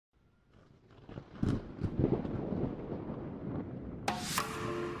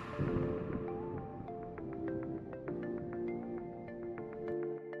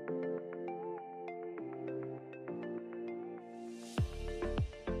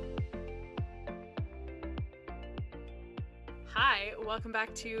Hi, welcome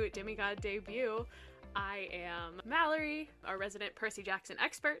back to Demigod Debut. I am Mallory, our resident Percy Jackson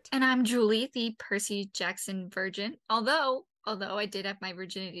expert. And I'm Julie, the Percy Jackson virgin. Although I did have my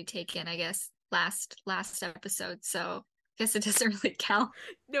virginity taken, I guess, last episode, so I guess it doesn't really count.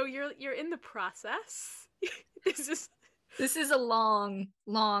 No, you're in the process. This is a long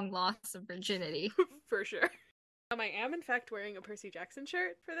loss of virginity. For sure. I am in fact wearing a Percy Jackson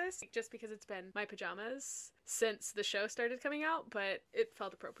shirt for this, just because it's been my pajamas since the show started coming out, but it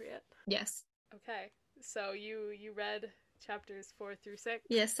felt appropriate. Yes. Okay, so you read chapters 4 through 6?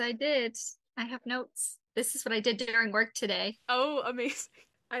 Yes, I did. I have notes. This is what I did during work today. Oh, amazing.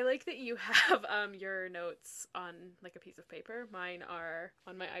 I like that you have your notes on like a piece of paper. Mine are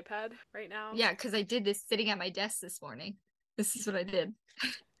on my iPad right now. Yeah, because I did this sitting at my desk this morning. This is what I did.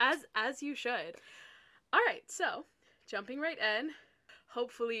 As you should. All right, so jumping right in.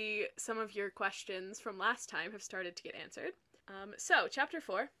 Hopefully some of your questions from last time have started to get answered. So chapter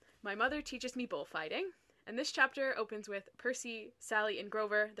 4, My Mother Teaches Me Bullfighting. And this chapter opens with Percy, Sally, and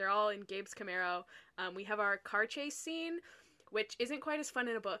Grover. They're all in Gabe's Camaro. We have our car chase scene, which isn't quite as fun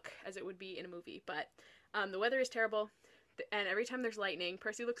in a book as it would be in a movie, but the weather is terrible, and every time there's lightning,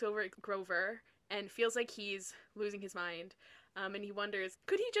 Percy looks over at Grover and feels like he's losing his mind, and he wonders,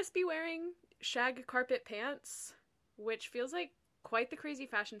 could he just be wearing shag carpet pants? Which feels like quite the crazy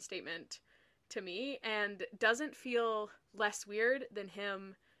fashion statement to me, and doesn't feel less weird than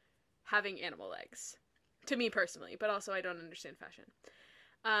him having animal legs. To me personally, but also I don't understand fashion.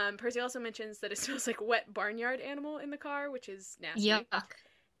 Percy also mentions that it smells like wet barnyard animal in the car, which is nasty. Yuck.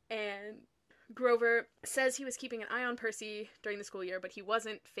 And Grover says he was keeping an eye on Percy during the school year, but he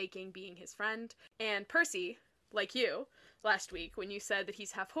wasn't faking being his friend. And Percy, like you, last week, when you said that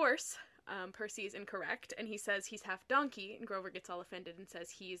he's half horse, Percy is incorrect, and he says he's half donkey, and Grover gets all offended and says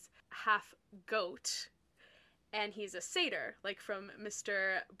he's half goat, and he's a satyr, like from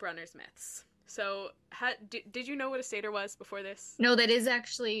Mr. Brunner's Myths. So, did you know what a satyr was before this? No, that is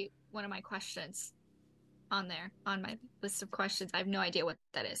actually one of my questions on there, on my list of questions. I have no idea what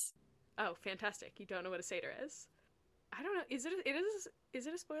that is. Oh, fantastic. You don't know what a satyr is? I don't know. Is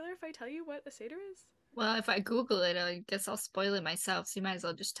it a spoiler if I tell you what a satyr is? Well, if I Google it, I guess I'll spoil it myself, so you might as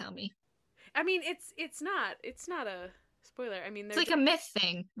well just tell me. I mean, it's not a spoiler. I mean, it's like a myth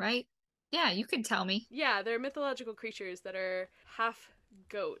thing, right? Yeah, you could tell me. Yeah, they're mythological creatures that are half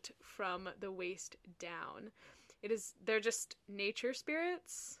goat from the waist down. They're just nature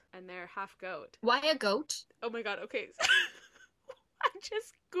spirits, and they're half goat. Why a goat? Oh my god, okay. I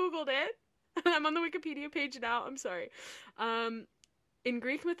just Googled it. I'm on the Wikipedia page now. I'm sorry. In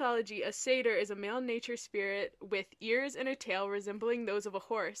Greek mythology, a satyr is a male nature spirit with ears and a tail resembling those of a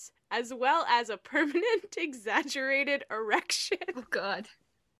horse, as well as a permanent exaggerated erection. Oh god.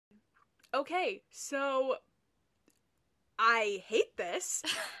 Okay, so I hate this.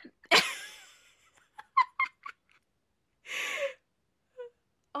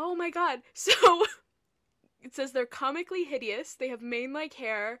 Oh my god. So it says they're comically hideous. They have mane-like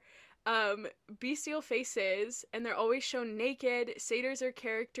hair, bestial faces, and they're always shown naked. Satyrs are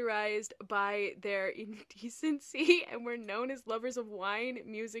characterized by their indecency and were known as lovers of wine,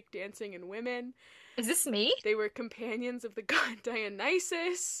 music, dancing, and women. Is this me? They were companions of the god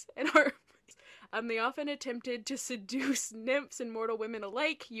Dionysus, and they often attempted to seduce nymphs and mortal women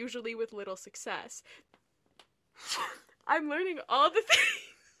alike, usually with little success. I'm learning all the things.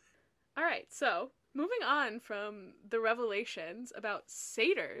 Alright, so moving on from the revelations about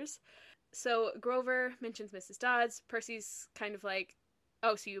satyrs. So Grover mentions Mrs. Dodds. Percy's kind of like,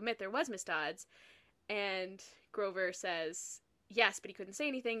 oh, so you admit there was Miss Dodds. And Grover says, yes, but he couldn't say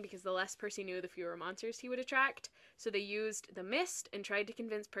anything because the less Percy knew, the fewer monsters he would attract. So they used the mist and tried to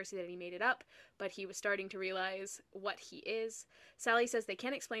convince Percy that he made it up, but he was starting to realize what he is. Sally says they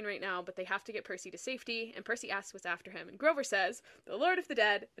can't explain right now, but they have to get Percy to safety, and Percy asks what's after him, and Grover says, the Lord of the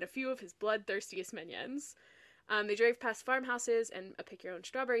Dead and a few of his bloodthirstiest minions. They drive past farmhouses and a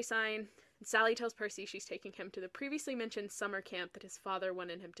pick-your-own-strawberry sign, and Sally tells Percy she's taking him to the previously mentioned summer camp that his father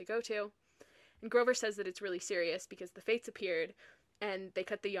wanted him to go to. And Grover says that it's really serious because the Fates appeared, and they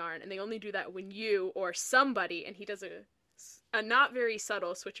cut the yarn, and they only do that when you or somebody, and he does a not very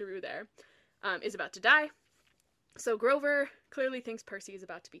subtle switcheroo there, is about to die. So Grover clearly thinks Percy is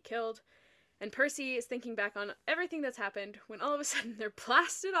about to be killed, and Percy is thinking back on everything that's happened when all of a sudden they're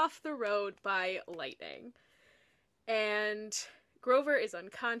blasted off the road by lightning. And Grover is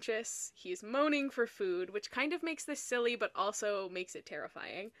unconscious, he's moaning for food, which kind of makes this silly, but also makes it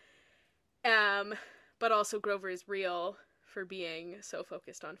terrifying. But also Grover is real for being so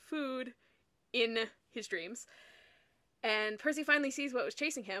focused on food in his dreams. And Percy finally sees what was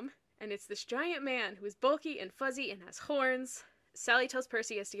chasing him, and it's this giant man who is bulky and fuzzy and has horns. Sally tells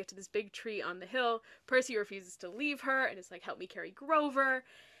Percy he has to get to this big tree on the hill. Percy refuses to leave her and is like, help me carry Grover.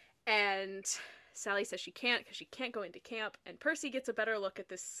 And Sally says she can't because she can't go into camp. And Percy gets a better look at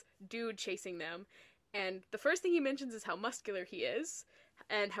this dude chasing them. And the first thing he mentions is how muscular he is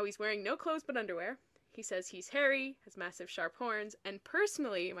and how he's wearing no clothes but underwear. He says he's hairy, has massive sharp horns, and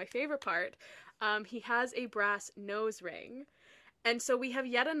personally, my favorite part, he has a brass nose ring. And so we have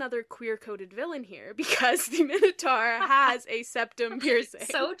yet another queer-coded villain here because the Minotaur has a septum piercing.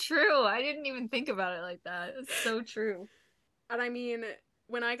 So true. I didn't even think about it like that. It's so true. And I mean,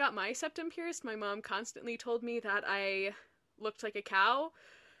 when I got my septum pierced, my mom constantly told me that I looked like a cow.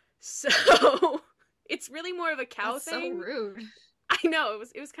 So it's really more of a cow That's thing. so rude. I know,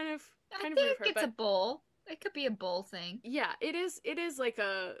 it was kind of rude of her, it's but a bull. It could be a bull thing. yeah, it is like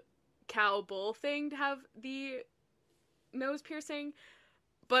a cow bull thing to have the nose piercing,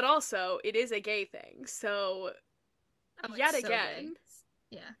 but also it is a gay thing. So yet again,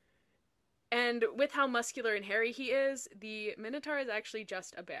 yeah. And with how muscular and hairy he is, the Minotaur is actually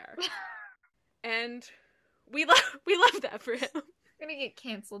just a bear. And we love that for him. We're gonna get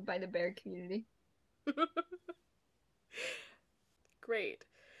canceled by the bear community. Great.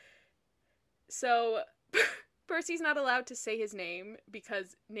 So Percy's not allowed to say his name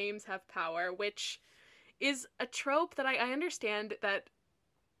because names have power, which is a trope that I understand that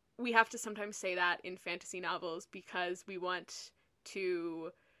we have to sometimes say that in fantasy novels because we want to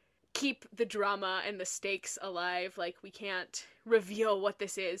keep the drama and the stakes alive. Like, we can't reveal what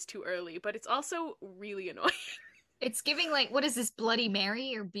this is too early, but it's also really annoying. It's giving, like, what is this, Bloody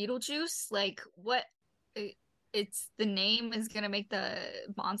Mary or Beetlejuice? Like, what? It's the name is gonna make the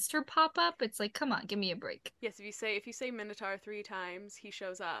monster pop up. It's like, come on, give me a break. Yes, if you say Minotaur 3 times, he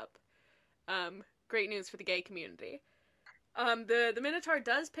shows up. Great news for the gay community. The Minotaur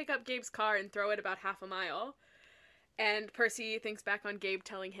does pick up Gabe's car and throw it about half a mile. And Percy thinks back on Gabe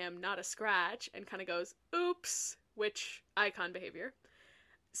telling him not a scratch and kind of goes, oops, which icon behavior.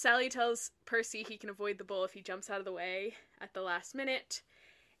 Sally tells Percy he can avoid the bull if he jumps out of the way at the last minute.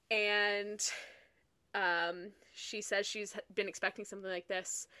 And she says she's been expecting something like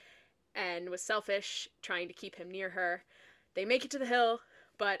this and was selfish, trying to keep him near her. They make it to the hill,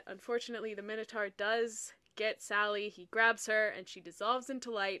 but unfortunately the Minotaur does get Sally. He grabs her and she dissolves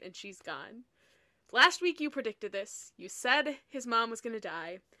into light and she's gone. Last week you predicted this. You said his mom was going to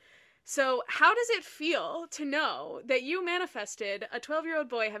die. So how does it feel to know that you manifested a 12-year-old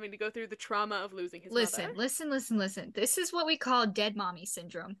boy having to go through the trauma of losing his mother? Listen. This is what we call dead mommy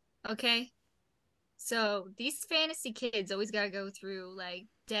syndrome, okay? So these fantasy kids always got to go through, like,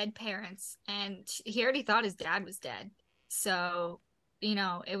 dead parents, and he already thought his dad was dead. So,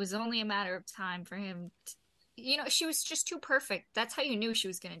 it was only a matter of time for him to, she was just too perfect. That's how you knew she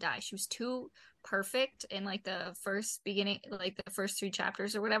was going to die. She was too perfect in, like, the first beginning, like, the first 3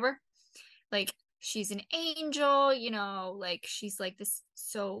 chapters or whatever. Like, she's an angel, like, she's, like, this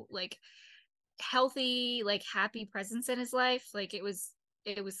so, like, healthy, like, happy presence in his life. Like, it was,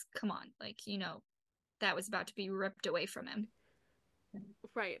 come on, like, that was about to be ripped away from him.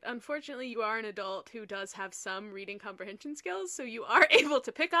 Right. Unfortunately, you are an adult who does have some reading comprehension skills, so you are able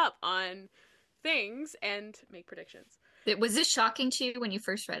to pick up on things and make predictions. Was this shocking to you when you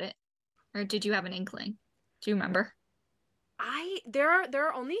first read it? Or did you have an inkling? Do you remember? There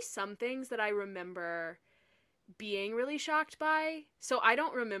are only some things that I remember being really shocked by, so I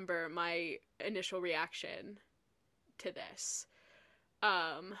don't remember my initial reaction to this.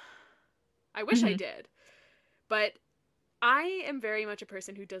 I wish I did. But I am very much a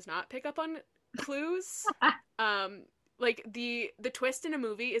person who does not pick up on clues. Like, the twist in a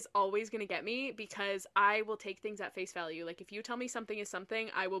movie is always going to get me because I will take things at face value. Like, if you tell me something is something,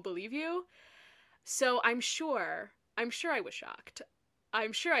 I will believe you. So I'm sure I was shocked.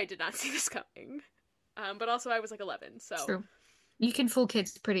 I'm sure I did not see this coming. But also I was like 11, so. True. You can fool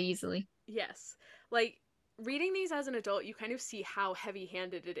kids pretty easily. Yes. Like, reading these as an adult, you kind of see how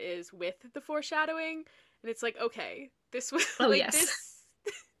heavy-handed it is with the foreshadowing. And it's like, okay, this was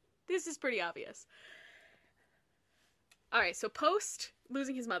this is pretty obvious. All right, so post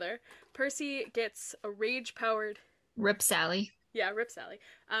losing his mother, Percy gets a rage-powered... Rip Sally. Yeah, Rip Sally.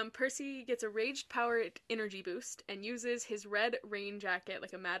 Percy gets a rage-powered energy boost and uses his red rain jacket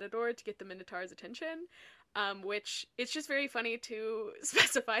like a matador to get the Minotaur's attention, which it's just very funny to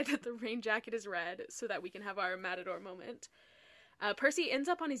specify that the rain jacket is red so that we can have our matador moment. Percy ends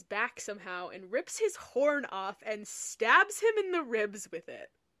up on his back somehow and rips his horn off and stabs him in the ribs with it.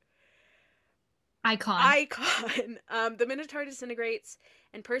 Icon. The Minotaur disintegrates,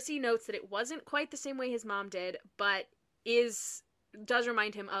 and Percy notes that it wasn't quite the same way his mom did, but does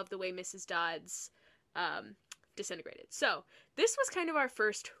remind him of the way Mrs. Dodds disintegrated. So this was kind of our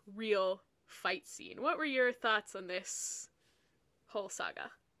first real fight scene. What were your thoughts on this whole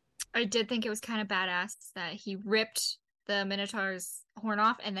saga? I did think it was kind of badass that he ripped the Minotaur's horn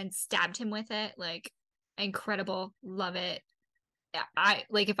off and then stabbed him with it. Like, incredible. Love it. I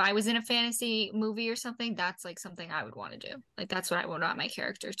like if I was in a fantasy movie or something, that's like something I would want to do. Like that's what I would want my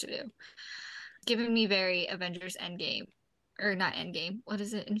characters to do. Giving me very Avengers Endgame, or not Endgame. What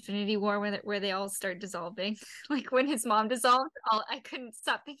is it? Infinity War, where they all start dissolving. Like when his mom dissolved, I couldn't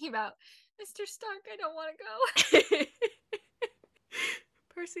stop thinking about Mr. Stark. I don't want to go.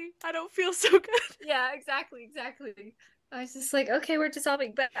 Percy, I don't feel so good. Yeah, exactly. I was just like, okay, we're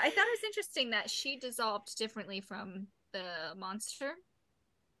dissolving. But I thought it was interesting that she dissolved differently from the monster.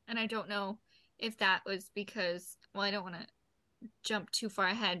 And I don't know if that was because, well, I don't want to jump too far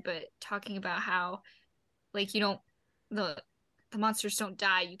ahead, but talking about how, like, you don't, the monsters don't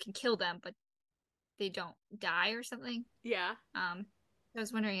die. You can kill them, but they don't die or something. Yeah. I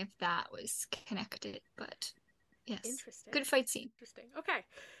was wondering if that was connected, but yes. Interesting. Good fight scene. Interesting. Okay.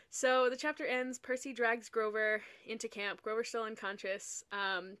 So the chapter ends. Percy drags Grover into camp. Grover's still unconscious.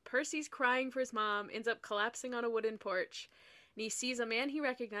 Percy's crying for his mom, ends up collapsing on a wooden porch. And he sees a man he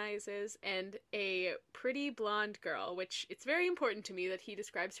recognizes and a pretty blonde girl, which it's very important to me that he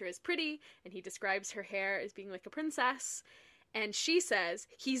describes her as pretty, and he describes her hair as being like a princess. And she says,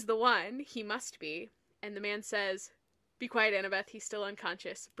 he's the one, he must be. And the man says, be quiet, Annabeth, he's still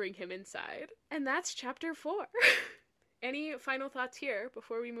unconscious. Bring him inside. And that's chapter 4. Any final thoughts here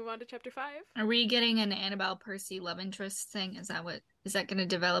before we move on to chapter 5? Are we getting an Annabelle Percy love interest thing? Is that going to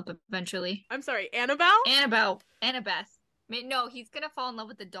develop eventually? I'm sorry, Annabelle? Annabeth. No, he's going to fall in love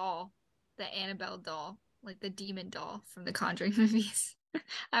with the doll, the Annabelle doll, like the demon doll from the Conjuring movies.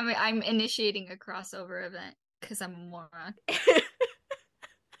 I'm initiating a crossover event because I'm a moron.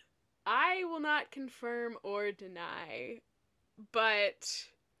 I will not confirm or deny, but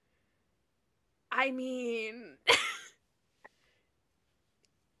I mean,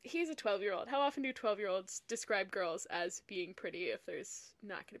 he's a 12-year-old. How often do 12-year-olds describe girls as being pretty if there's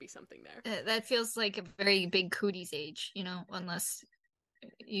not going to be something there? That feels like a very big cooties age, unless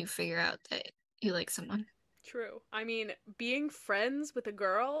you figure out that you like someone. True. I mean, being friends with a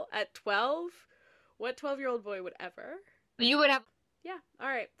girl at 12, what 12-year-old boy would ever? You would have. Yeah. All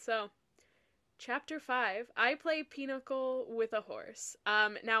right. So, chapter 5, I play Pinnacle with a horse.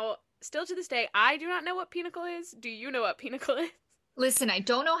 Now, still to this day, I do not know what Pinnacle is. Do you know what Pinnacle is? Listen, I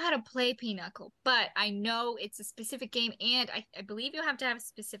don't know how to play Pinochle, but I know it's a specific game, and I believe you have to have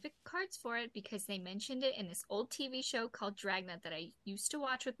specific cards for it because they mentioned it in this old TV show called Dragnet that I used to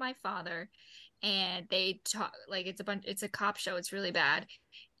watch with my father, and they talk like it's a cop show. It's really bad,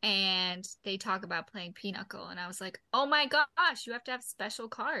 and they talk about playing Pinochle, and I was like, oh my gosh, you have to have special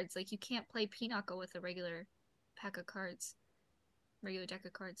cards. Like you can't play Pinochle with a regular deck of cards.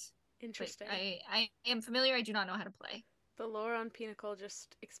 Interesting. But I am familiar. I do not know how to play. The lore on Pinnacle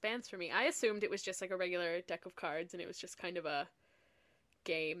just expands for me. I assumed it was just like a regular deck of cards and it was just kind of a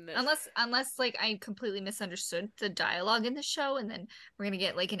game that... Unless like I completely misunderstood the dialogue in the show, and then we're gonna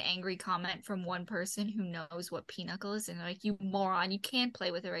get like an angry comment from one person who knows what Pinochle is and like, you moron, you can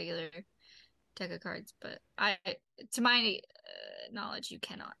play with a regular deck of cards, but to my knowledge, you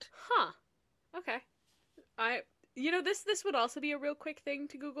cannot. Huh. Okay. This would also be a real quick thing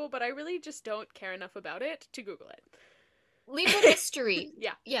to Google, but I really just don't care enough about it to Google it. Leave a mystery.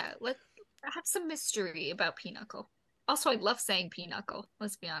 Yeah. Let's have some mystery about Pinochle. Also, I love saying Pinochle.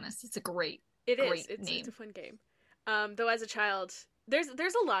 Let's be honest, it's a great name. It's a fun game. Though as a child, there's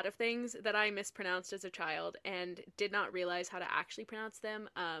a lot of things that I mispronounced as a child and did not realize how to actually pronounce them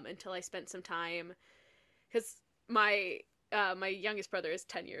until I spent some time, because my youngest brother is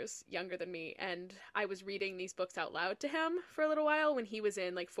 10 years younger than me, and I was reading these books out loud to him for a little while when he was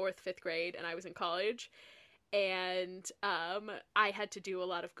in like 4th, 5th grade and I was in college. And I had to do a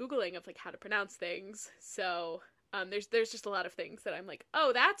lot of Googling of like how to pronounce things. So there's just a lot of things that I'm like,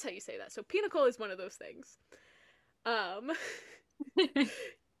 oh, that's how you say that. So Pinnacle is one of those things.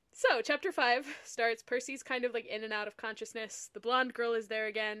 So chapter 5 starts. Percy's kind of like in and out of consciousness. The blonde girl is there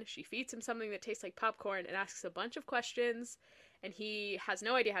again. She feeds him something that tastes like popcorn and asks a bunch of questions, and he has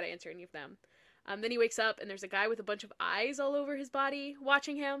no idea how to answer any of them. Then he wakes up and there's a guy with a bunch of eyes all over his body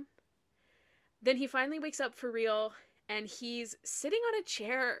watching him. Then he finally wakes up for real, and he's sitting on a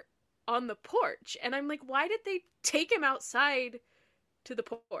chair on the porch. And I'm like, why did they take him outside to the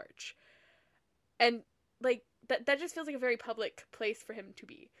porch? And, like, that just feels like a very public place for him to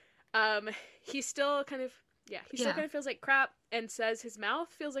be. He still kind of feels like crap and says his mouth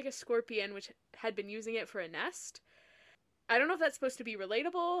feels like a scorpion, which had been using it for a nest. I don't know if that's supposed to be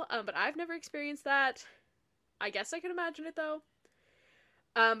relatable, but I've never experienced that. I guess I can imagine it though.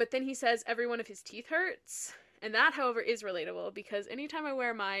 But then he says every one of his teeth hurts. And that, however, is relatable because anytime I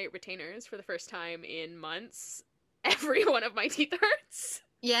wear my retainers for the first time in months, every one of my teeth hurts.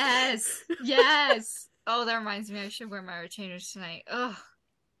 Yes. Yes. Oh, that reminds me. I should wear my retainers tonight. Ugh.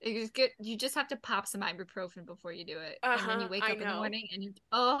 It was good. You just have to pop some ibuprofen before you do it. And then you wake I up in the know. morning and you,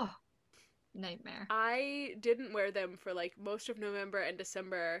 oh, nightmare. I didn't wear them for like most of November and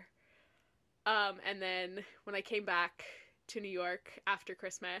December. And then when I came back to New York after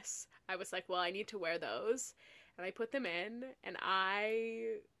Christmas, I was like, well, I need to wear those. And I put them in, and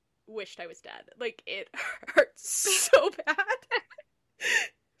I wished I was dead. Like, it hurts so bad.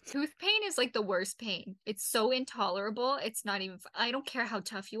 Tooth pain is like the worst pain. It's so intolerable. It's not even, I don't care how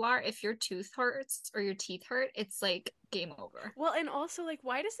tough you are. If your tooth hurts or your teeth hurt, it's like game over. Well, and also, like,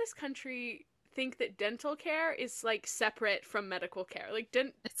 why does this country think that dental care is, like, separate from medical care? Like,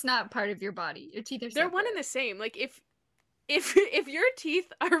 It's not part of your body. Your teeth are they're separate. one and the same. Like, if your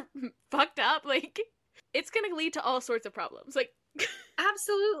teeth are fucked up, like, it's gonna lead to all sorts of problems. Like,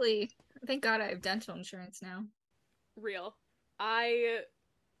 Absolutely. Thank God I have dental insurance now. real. I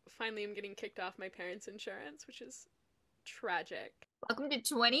finally am getting kicked off my parents' insurance, which is tragic. Welcome to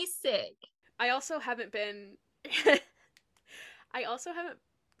 26. I also haven't been I also haven't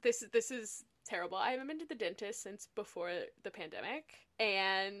this is terrible. I haven't been to the dentist since before the pandemic.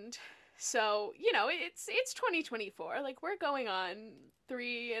 And so, you know, it's 2024. Like, we're going on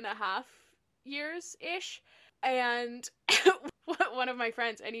 3.5 years ish. And one of my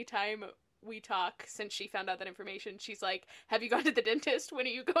friends, anytime we talk, since she found out that information, she's like, have you gone to the dentist? When are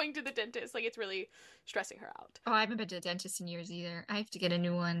you going to the dentist? Like, it's really stressing her out. Oh, I haven't been to the dentist in years either. I have to get a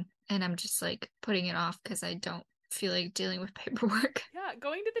new one, and I'm just like putting it off because I don't feel like dealing with paperwork. Yeah,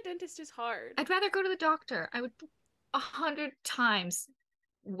 going to the dentist is hard. I'd rather go to the doctor. I would 100 times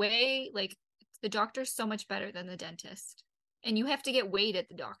way like the doctor's so much better than the dentist. And you have to get weighed at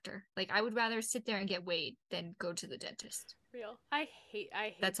the doctor. Like, I would rather sit there and get weighed than go to the dentist. Real. I hate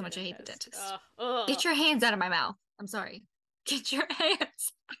That's how the much I hate the dentist. Ugh. Get your hands out of my mouth. I'm sorry. Get your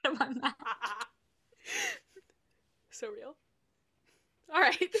hands out of my mouth. So real. All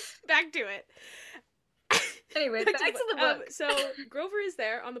right, back to it. Anyway, back to the book. So Grover is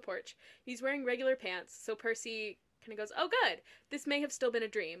there on the porch. He's wearing regular pants, so Percy kind of goes, oh, good. This may have still been a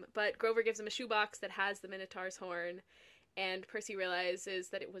dream, but Grover gives him a shoebox that has the Minotaur's horn, and Percy realizes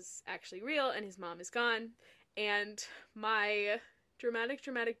that it was actually real, and his mom is gone. And my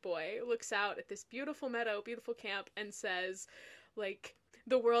dramatic boy looks out at this beautiful meadow, beautiful camp, and says, like,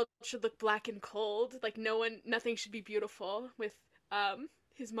 the world should look black and cold. Like, nothing should be beautiful with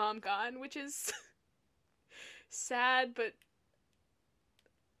his mom gone, which is sad, but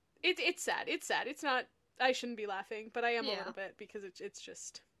it's sad. It's sad. It's not. I shouldn't be laughing, but I am a little bit because it's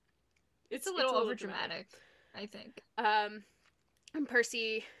just it's a little over dramatic, I think. And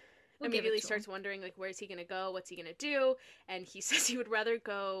Percy immediately starts wondering, like, where's he gonna go? What's he gonna do? And he says he would rather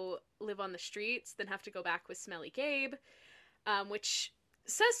go live on the streets than have to go back with Smelly Gabe, which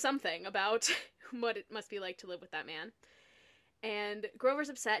says something about what it must be like to live with that man. And Grover's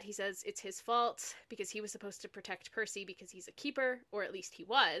upset. He says it's his fault because he was supposed to protect Percy because he's a keeper, or at least he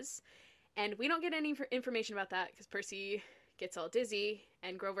was. And we don't get any information about that because Percy gets all dizzy,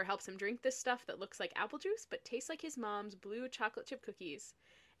 and Grover helps him drink this stuff that looks like apple juice but tastes like his mom's blue chocolate chip cookies.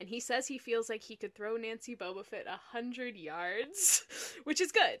 And he says he feels like he could throw Nancy Boba Fett 100 yards, which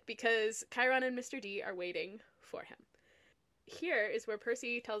is good because Chiron and Mr. D are waiting for him. Here is where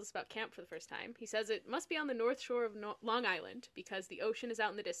Percy tells us about camp for the first time. He says it must be on the north shore of Long Island because the ocean is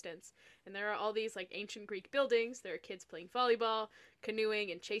out in the distance, and there are all these like ancient Greek buildings. There are kids playing volleyball,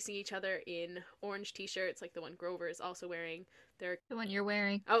 canoeing, and chasing each other in orange t-shirts like the one Grover is also wearing. There are the one you're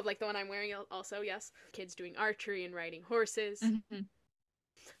wearing. Oh, like the one I'm wearing also, yes. Kids doing archery and riding horses. Mm-hmm.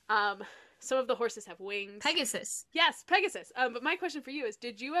 Some of the horses have wings. Pegasus. Yes, Pegasus. But my question for you is,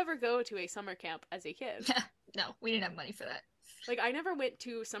 did you ever go to a summer camp as a kid? No, we didn't have money for that. Like, I never went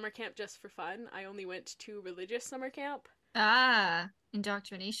to summer camp just for fun. I only went to religious summer camp. Ah,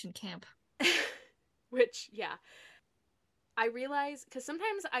 indoctrination camp. Which, yeah. I realize, because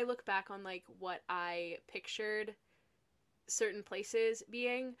sometimes I look back on, like, what I pictured certain places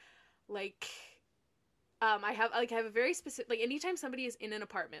being. Like, I have a very specific, like, anytime somebody is in an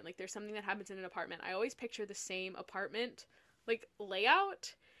apartment, like, there's something that happens in an apartment, I always picture the same apartment, like,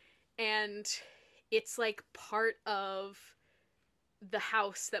 layout. And it's, like, part of the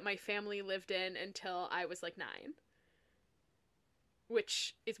house that my family lived in until I was like 9,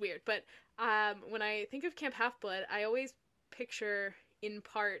 which is weird. But when I think of Camp Half-Blood, I always picture in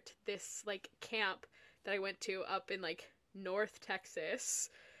part this like camp that I went to up in like North Texas,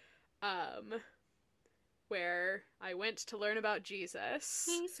 where I went to learn about Jesus.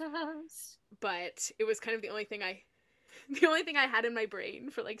 Jesus. But it was kind of the only thing I had in my brain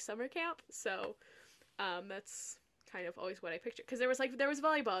for like summer camp. So that's kind of always what I pictured, because there was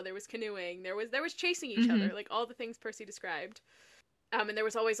volleyball, there was canoeing, there was chasing each other, like all the things Percy described. And there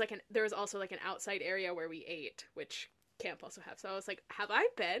was also like an outside area where we ate, which camp also have. So I was like, have I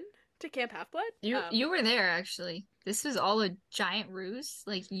been to Camp Half-Blood? You were there actually. This was all a giant ruse.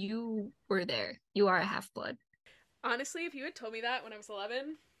 Like you were there. You are a half-blood. Honestly, if you had told me that when I was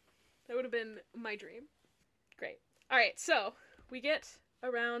 11, that would have been my dream. Great. All right, so we get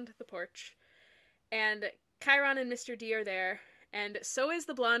around the porch, and Chiron and Mr. D are there, and so is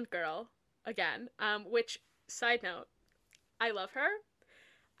the blonde girl again. Which, side note, I love her.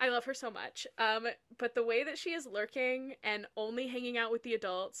 I love her so much. But the way that she is lurking and only hanging out with the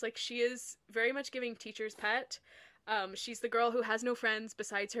adults, like she is very much giving teacher's pet. She's the girl who has no friends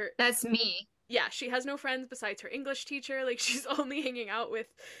besides her. That's me. Yeah, she has no friends besides her English teacher. Like she's only hanging out with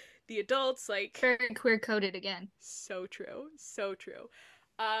the adults. Like very queer coded again. So true. So true.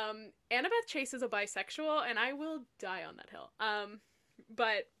 Annabeth Chase is a bisexual, and I will die on that hill.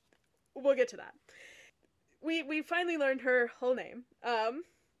 But we'll get to that. We finally learned her whole name.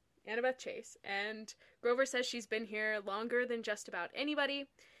 Annabeth Chase, and Grover says she's been here longer than just about anybody.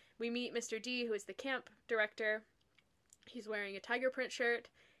 We meet Mr. D, who is the camp director. He's wearing a tiger print shirt,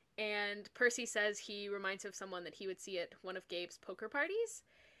 and Percy says he reminds him of someone that he would see at one of Gabe's poker parties.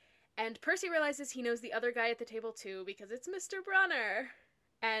 And Percy realizes he knows the other guy at the table too, because it's Mr. Brunner.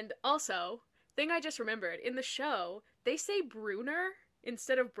 And also, thing I just remembered, in the show, they say Brunner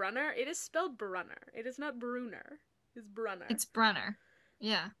instead of Brunner. It is spelled Brunner. It is not Brunner. It's Brunner. It's Brunner.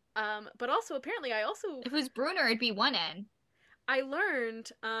 Yeah. But also, apparently, if it was Brunner, it'd be one N. I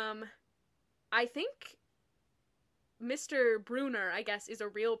learned, I think Mr. Brunner, I guess, is a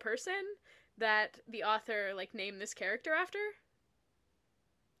real person that the author, like, named this character after.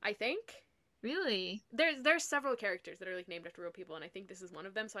 I think. Really? There's several characters that are, like, named after real people, and I think this is one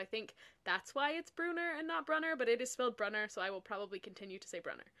of them, so I think that's why it's Brunner and not Brunner, but it is spelled Brunner, so I will probably continue to say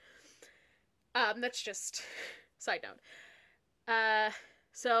Brunner. That's just side note.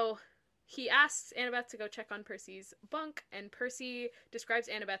 So he asks Annabeth to go check on Percy's bunk, and Percy describes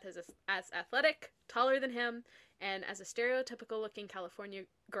Annabeth as athletic, taller than him, and as a stereotypical-looking California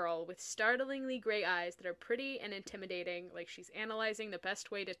girl with startlingly gray eyes that are pretty and intimidating, like she's analyzing the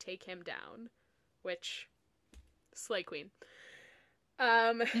best way to take him down. Which, slay queen.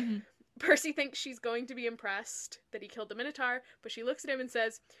 Percy thinks she's going to be impressed that he killed the Minotaur, but she looks at him and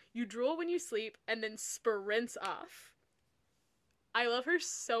says, "You drool when you sleep," and then sprints off. I love her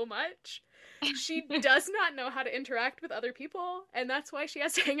so much. She does not know how to interact with other people, and that's why she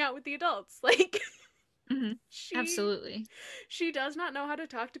has to hang out with the adults. Like, Absolutely. She does not know how to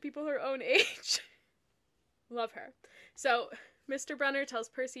talk to people her own age. Love her. So, Mr. Brunner tells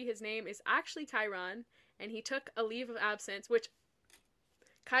Percy his name is actually Chiron, and he took a leave of absence, which,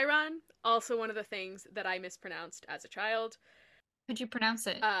 Chiron, also one of the things that I mispronounced as a child. How'd you pronounce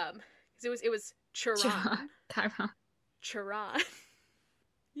it? Because it was Chiron. Chiron. Chiron.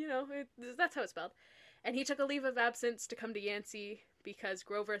 You know, that's how it's spelled. And he took a leave of absence to come to Yancey because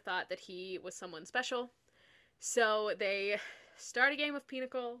Grover thought that he was someone special. So they start a game of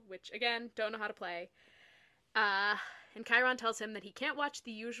Pinochle, which, again, don't know how to play. And Chiron tells him that he can't watch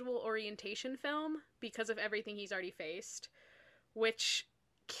the usual orientation film because of everything he's already faced, which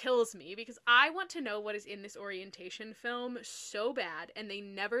kills me because I want to know what is in this orientation film so bad, and they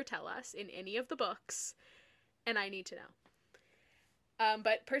never tell us in any of the books. And I need to know.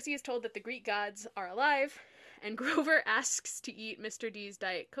 But Percy is told that the Greek gods are alive, and Grover asks to eat Mr. D's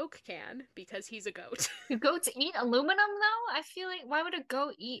Diet Coke can because he's a goat. Do goats eat aluminum, though? I feel like, why would a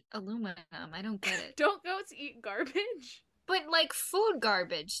goat eat aluminum? I don't get it. Don't goats eat garbage? But, like, food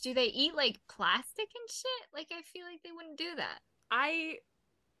garbage. Do they eat, like, plastic and shit? Like, I feel like they wouldn't do that. I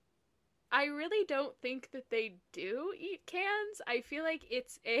really don't think that they do eat cans. I feel like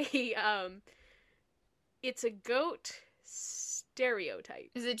it's a goat stereotype.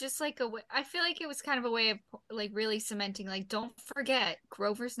 Is it just like a way? I feel like it was kind of a way of like really cementing, like, don't forget,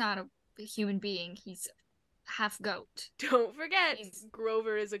 Grover's not a human being. He's half goat. Don't forget,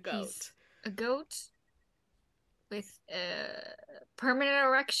 Grover is a goat. He's a goat with a permanent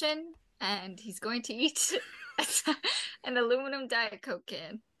erection, and he's going to eat an aluminum Diet Coke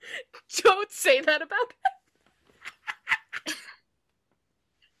can. Don't say that about him.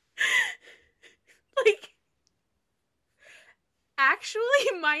 Like, actually,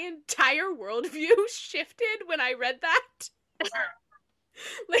 my entire worldview shifted when I read that.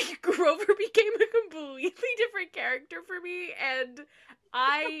 Like, Grover became a completely different character for me, and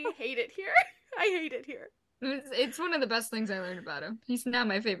I hate it here. I hate it here. It's one of the best things I learned about him. He's now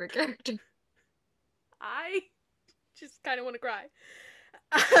my favorite character. I just kind of want to cry.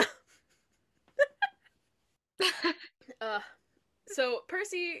 uh, so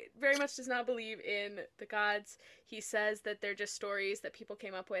Percy very much does not believe in the gods. He says that they're just stories that people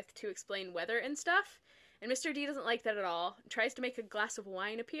came up with to explain weather and stuff. And Mr. D doesn't like that at all. Tries to make a glass of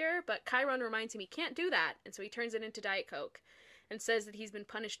wine appear, but Chiron reminds him he can't do that, and so he turns it into Diet Coke and says that he's been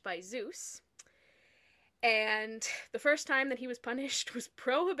punished by Zeus. And the first time that he was punished was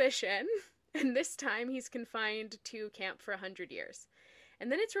Prohibition, and this time he's confined to camp for 100 years.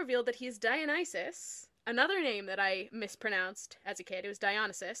 And then it's revealed that he's Dionysus, another name that I mispronounced as a kid. It was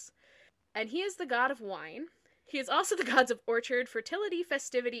Dionysus. And he is the god of wine. He is also the gods of orchard, fertility,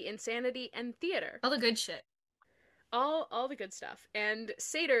 festivity, insanity, and theater. All the good shit. All the good stuff. And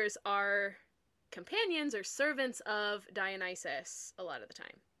satyrs are companions or servants of Dionysus a lot of the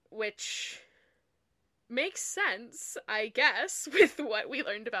time, which makes sense, I guess, with what we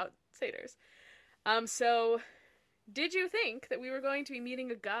learned about satyrs. So did you think that we were going to be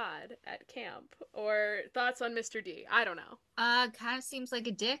meeting a god at camp? Or thoughts on Mr. D? I don't know. Kind of seems like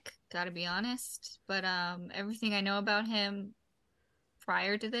a dick, gotta be honest. But everything I know about him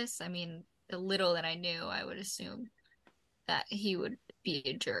prior to this, I mean, the little that I knew, I would assume that he would be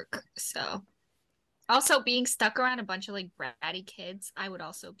a jerk. So, also being stuck around a bunch of like bratty kids, I would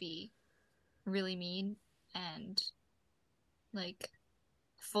also be really mean and like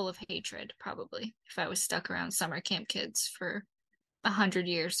full of hatred, probably, if I was stuck around summer camp kids for 100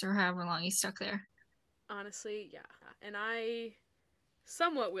 years or however long he's stuck there. Honestly, yeah. And I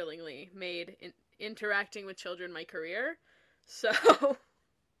somewhat willingly made interacting with children my career. So,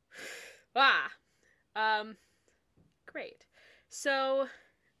 um, great. So,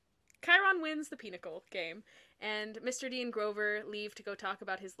 Chiron wins the Pinnacle game, and Mr. D and Grover leave to go talk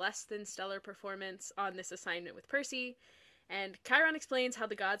about his less than stellar performance on this assignment with Percy. And Chiron explains how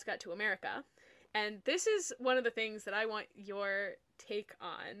the gods got to America. And this is one of the things that I want your take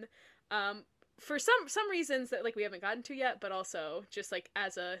on. For some reasons that like we haven't gotten to yet, but also just like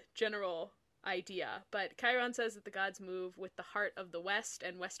as a general idea. But Chiron says that the gods move with the heart of the West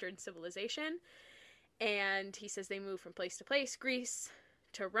and Western civilization. And he says they move from place to place, Greece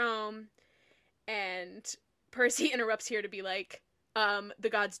to Rome. And Percy interrupts here to be like, the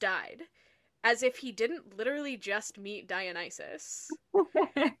gods died. As if he didn't literally just meet Dionysus.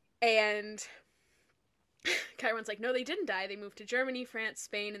 And Chiron's like, no, they didn't die. They moved to Germany, France,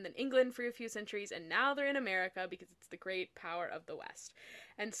 Spain, and then England for a few centuries, and now they're in America because it's the great power of the West.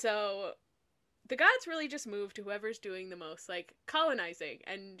 And so the gods really just move to whoever's doing the most, like, colonizing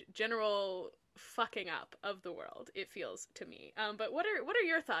and general fucking up of the world, it feels to me. But what are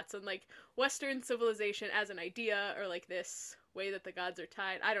your thoughts on, like, Western civilization as an idea, or, like, this way that the gods are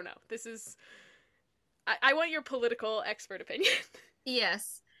tied? I don't know. This is... I want your political expert opinion.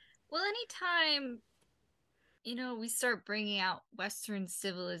 Yes. Well, anytime, we start bringing out Western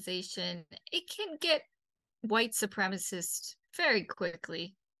civilization, it can get white supremacist very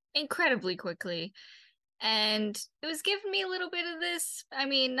quickly, incredibly quickly. And it was giving me a little bit of this. I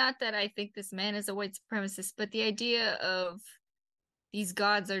mean, not that I think this man is a white supremacist, but the idea of these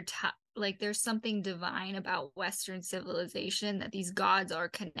gods are like there's something divine about Western civilization, that these gods are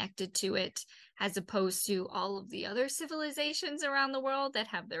connected to it, as opposed to all of the other civilizations around the world that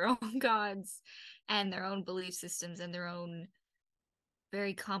have their own gods and their own belief systems and their own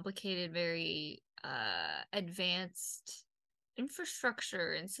very complicated, very advanced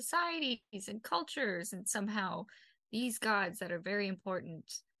infrastructure and societies and cultures. And somehow these gods that are very important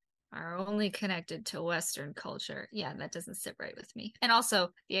are only connected to Western culture. Yeah, that doesn't sit right with me. And also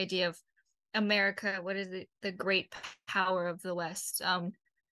the idea of America, what is it? The great power of the West.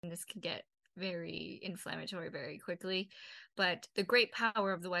 This can get very inflammatory very quickly, but the great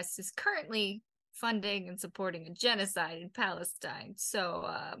power of the West is currently funding and supporting a genocide in Palestine. So,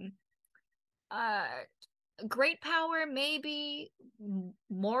 great power, maybe,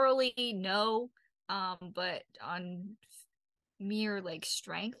 morally, no, but on mere like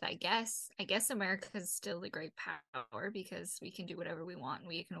strength, I guess America is still the great power because we can do whatever we want.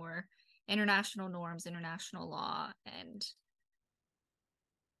 We ignore international norms, international law, and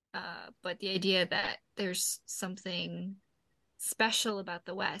but the idea that there's something special about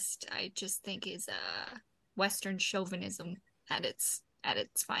the West, I just think is Western chauvinism at its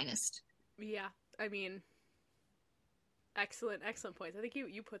finest. Yeah, I mean, excellent points. I think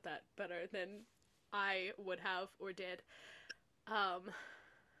you put that better than I would have or did.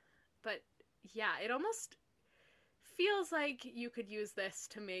 But yeah, it almost feels like you could use this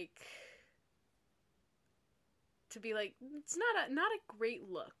to be like, it's not a great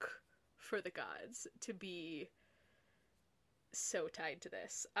look for the gods to be so tied to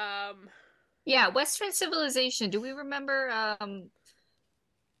this. Yeah, Western civilization. Do we remember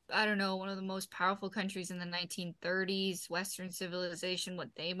I don't know, one of the most powerful countries in the 1930s, Western civilization, what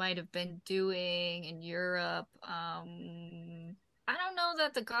they might have been doing in Europe? I don't know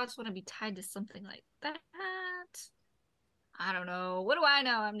that the gods want to be tied to something like that. I don't know. What do I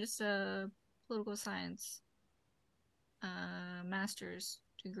know? I'm just a political science master's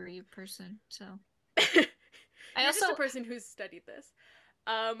degree person. So I You're just a also person who's studied this.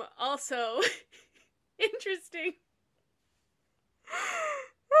 Also, interesting.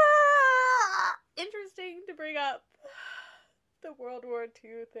 Interesting to bring up the World War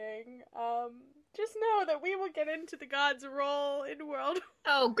II thing. Just know that we will get into the gods' role in World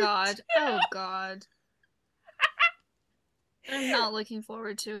oh War God. II. Oh God. I'm not looking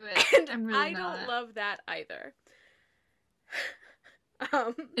forward to it. And I'm really I don't not. love that either.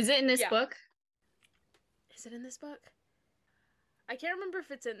 Is it in this Yeah. book? Is it in this book? I can't remember if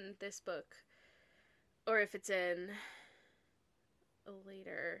it's in this book or if it's in a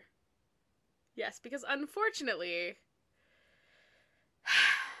later. Yes, because unfortunately,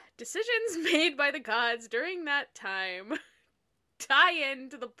 decisions made by the gods during that time tie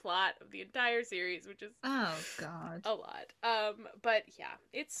into the plot of the entire series, which is Oh God. a lot. But yeah,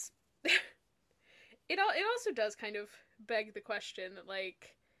 it's it also does kind of beg the question,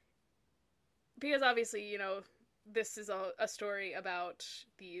 like, because obviously, this is a story about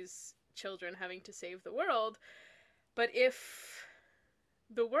these children having to save the world, but if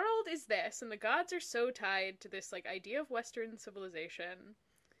the world is this and the gods are so tied to this like idea of Western civilization,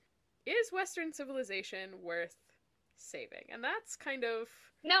 is Western civilization worth saving? And that's kind of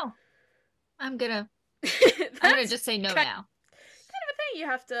No. I'm gonna that's just say no kind now. of a thing you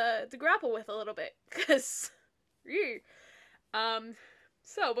have to grapple with a little bit, because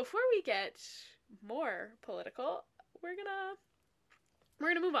so before we get more political, we're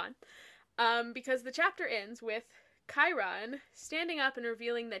gonna move on, because the chapter ends with Chiron standing up and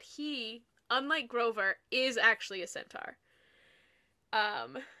revealing that he, unlike Grover, is actually a centaur.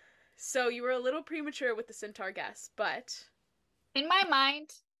 um so you were a little premature with the centaur guess, but In my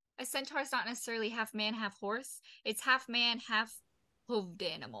mind, a centaur is not necessarily half man, half horse. It's half man, half hooved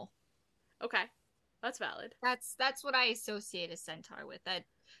animal. okay, that's valid. That's what I associate a centaur with.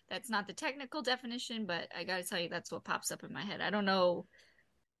 That's not the technical definition, but I gotta tell you, that's what pops up in my head. I don't know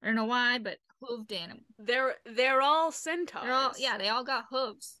why, but hooved animal. They're all centaurs. They all got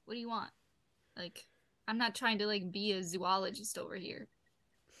hooves. What do you want? Like, I'm not trying to like be a zoologist over here.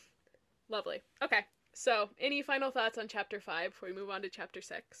 Lovely. Okay. So, any final thoughts on chapter 5 before we move on to chapter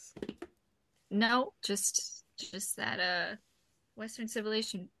 6? No, just that Western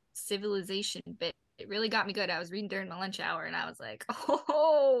civilization bit. It really got me good. I was reading during my lunch hour and I was like,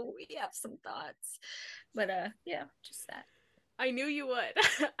 "Oh, we have some thoughts." But yeah, just that. I knew you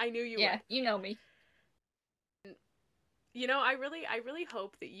would. I knew you Yeah, would. you know me. I really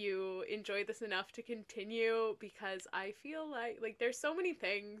hope that you enjoy this enough to continue, because I feel like there's so many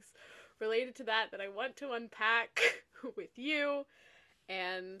things related to that I want to unpack with you,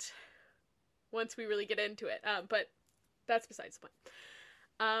 and once we really get into it. But that's besides the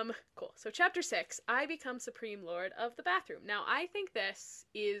point. Cool. So chapter 6, I become Supreme Lord of the Bathroom. Now, I think this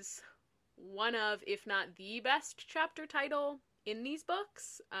is one of, if not the best chapter title in these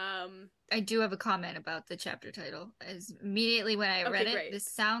books. I do have a comment about the chapter title. As immediately when I read it, great. this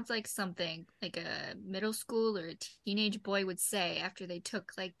sounds like something like a middle school or a teenage boy would say after they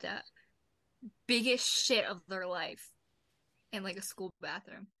took like the biggest shit of their life in like a school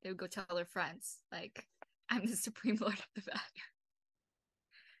bathroom. They would go tell their friends, like, I'm the Supreme Lord of the Bathroom.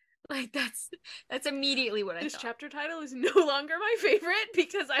 Like that's immediately what I This thought. chapter title is no longer my favorite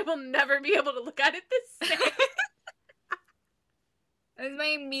because I will never be able to look at it this way. That was my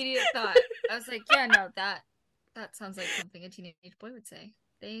immediate thought. I was like, yeah, no, that sounds like something a teenage boy would say.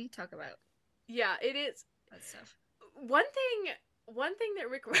 They talk about Yeah, it is. that stuff. One thing that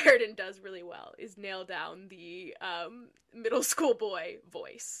Rick Riordan does really well is nail down the middle school boy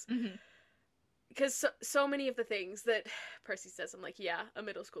voice. Mm-hmm. Because so many of the things that Percy says, I'm like, yeah, a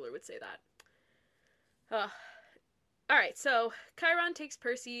middle schooler would say that. Alright, so Chiron takes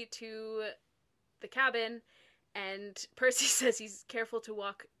Percy to the cabin, and Percy says he's careful to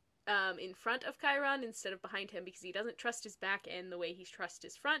walk in front of Chiron instead of behind him, because he doesn't trust his back end the way he trusts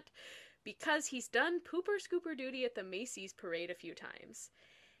his front, because he's done pooper scooper duty at the Macy's parade a few times.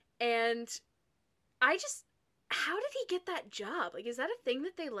 And how did he get that job? Like, is that a thing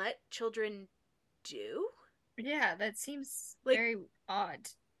that they let children do? Yeah, that seems Like, very odd.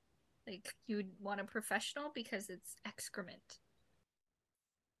 Like you would want a professional because it's excrement.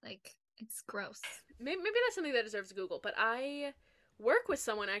 Like it's gross. maybe that's something that deserves Google, but I work with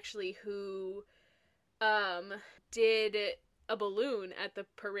someone actually who did a balloon at the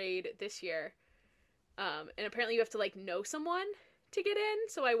parade this year. And apparently you have to like know someone to get in.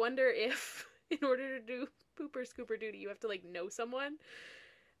 So I wonder if in order to do pooper scooper duty you have to like know someone.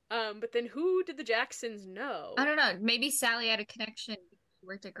 But then who did the Jacksons I know? don't know. Maybe Sally had a connection. She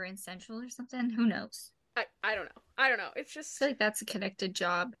worked at Grand Central or something. Who knows? I don't know. I don't know. It's I feel just like that's a connected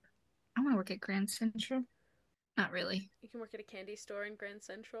job. I want to work at Grand Central. Not really. you can work at a candy store in Grand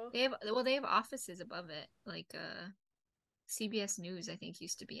Central. They have offices above it. Like CBS News, I think,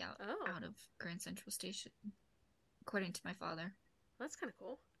 used to be Oh, out of Grand Central Station, according to my father. that's kind of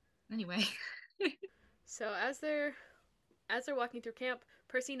cool. Anyway. So as they're walking through camp,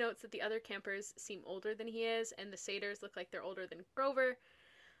 Percy notes that the other campers seem older than he is, and the satyrs look like they're older than Grover.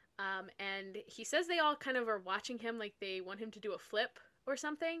 And he says they all kind of are watching him like they want him to do a flip or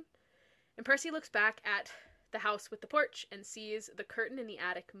something. And Percy looks back at the house with the porch and sees the curtain in the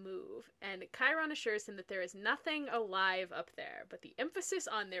attic move. And Chiron assures him that there is nothing alive up there, but the emphasis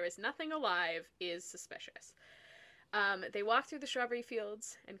on there is nothing alive is suspicious. They walk through the strawberry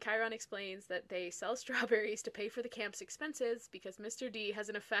fields, and Chiron explains that they sell strawberries to pay for the camp's expenses because Mr. D has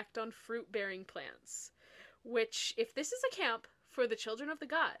an effect on fruit-bearing plants. Which, if this is a camp for the children of the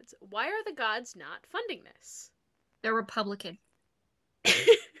gods, why are the gods not funding this? They're Republican.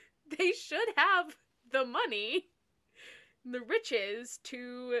 They should have the money, the riches,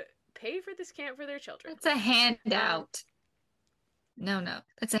 to pay for this camp for their children. It's a handout. No,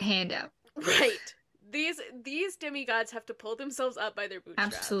 that's a handout. Right. These demigods have to pull themselves up by their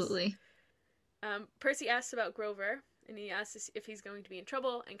bootstraps. Absolutely. Percy asks about Grover, and he asks if he's going to be in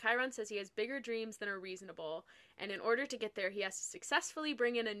trouble, and Chiron says he has bigger dreams than are reasonable, and in order to get there, he has to successfully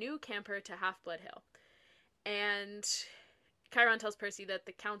bring in a new camper to Half-Blood Hill. And Chiron tells Percy that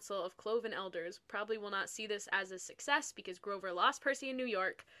the Council of Cloven Elders probably will not see this as a success because Grover lost Percy in New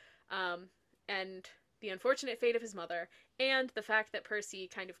York, and the unfortunate fate of his mother, and the fact that Percy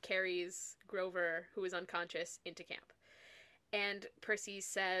kind of carries Grover, who is unconscious, into camp. And Percy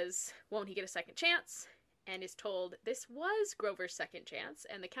says, won't he get a second chance? And is told this was Grover's second chance,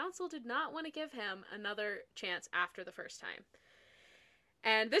 and the council did not want to give him another chance after the first time.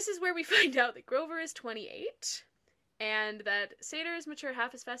 And this is where we find out that Grover is 28, and that satyrs mature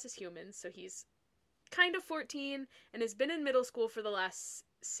half as fast as humans, so he's kind of 14, and has been in middle school for the last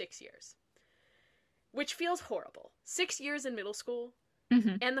 6 years. Which feels horrible. 6 years in middle school.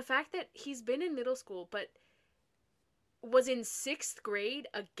 Mm-hmm. And the fact that he's been in middle school, but was in 6th grade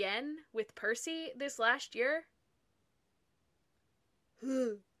again with Percy this last year.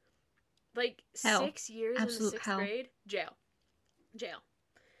 Like, hell. 6 years Absolute in the 6th hell. grade? Jail.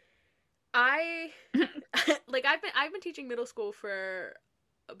 I've been teaching middle school for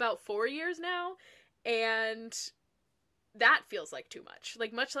about 4 years now, and that feels like too much.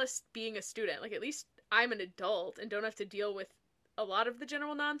 Like, much less being a student. Like, at least I'm an adult and don't have to deal with a lot of the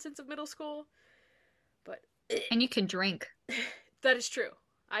general nonsense of middle school. But and you can drink. That is true.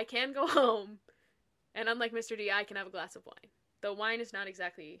 I can go home, and unlike Mr. D, I can have a glass of wine. Though wine is not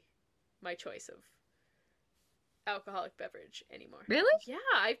exactly my choice of alcoholic beverage anymore. Really? Yeah,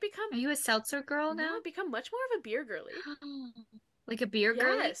 I've become... Are you a seltzer girl now? I've become much more of a beer girly. Like a beer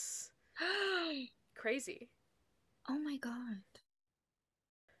girly? Yes. Crazy. Oh my god.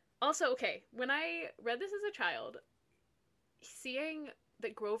 Also, okay, when I read this as a child, seeing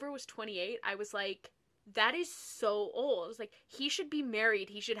that Grover was 28, I was like, that is so old. It's like, he should be married,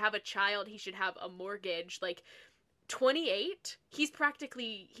 he should have a child, he should have a mortgage. Like, 28? He's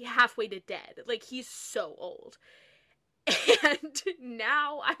practically halfway to dead. Like, he's so old. And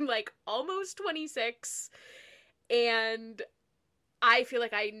now I'm like almost 26, and I feel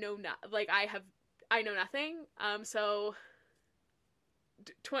like I know I know nothing. So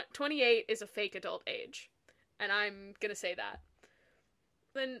 28 is a fake adult age, and I'm gonna say that.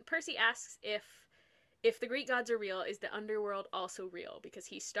 Then Percy asks if the Greek gods are real, is the underworld also real? Because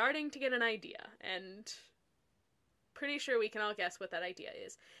he's starting to get an idea, and pretty sure we can all guess what that idea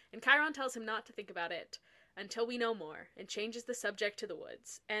is. And Chiron tells him not to think about it until we know more, and changes the subject to the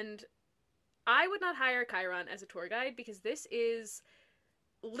woods. And I would not hire Chiron as a tour guide, because this is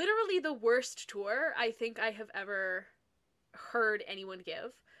literally the worst tour I think I have ever heard anyone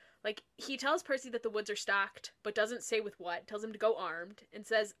give. Like, he tells Percy that the woods are stocked, but doesn't say with what, tells him to go armed, and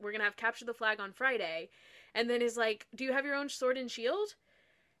says, we're gonna have capture the flag on Friday, and then is like, do you have your own sword and shield?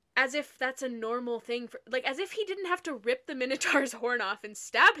 as if that's a normal thing for, like, as if he didn't have to rip the Minotaur's horn off and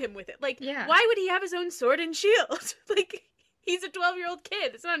stab him with it. Like, Yeah. why would he have his own sword and shield? Like, he's a 12-year-old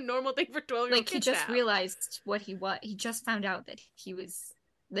kid. It's not a normal thing for 12-year-old Like, kids he just to have. realized what he was. He just found out that he was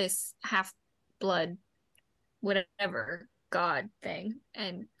this half-blood, whatever, god thing.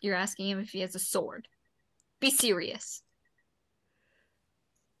 And you're asking him if he has a sword. Be serious.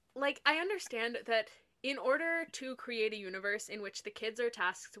 Like, I understand that in order to create a universe in which the kids are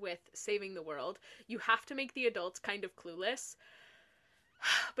tasked with saving the world, you have to make the adults kind of clueless.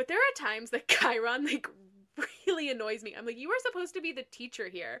 But there are times that Chiron, like, really annoys me. I'm like, you are supposed to be the teacher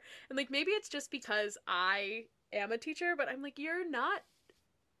here. And, like, maybe it's just because I am a teacher, but I'm like, you're not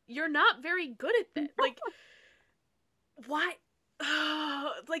very good at that. Like, why?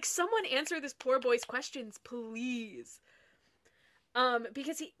 Like, someone answer this poor boy's questions, please.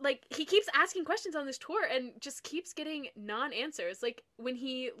 Because he keeps asking questions on this tour and just keeps getting non-answers. Like, when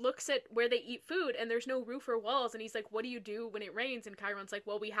he looks at where they eat food and there's no roof or walls, and he's like, what do you do when it rains? And Chiron's like,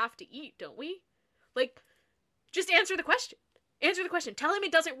 well, we have to eat, don't we? Like, just answer the question. Answer the question. Tell him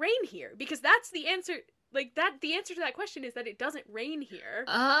it doesn't rain here, because that's the answer. Like, the answer to that question is that it doesn't rain here.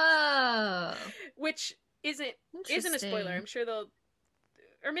 Oh. Which isn't a spoiler. I'm sure they'll,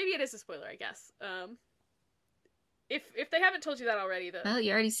 or maybe it is a spoiler, I guess. If they haven't told you that already, well,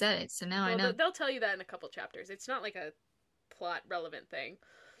 you already said it, so now I know. They'll tell you that in a couple chapters. It's not like a plot relevant thing.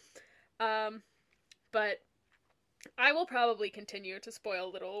 But I will probably continue to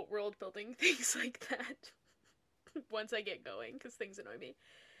spoil little world building things like that once I get going, because things annoy me.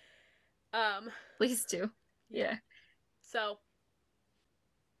 Please do. Yeah. So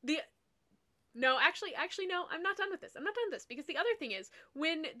no, actually, no, I'm not done with this. Because the other thing is,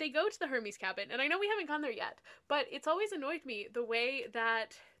 when they go to the Hermes cabin, and I know we haven't gone there yet, but it's always annoyed me the way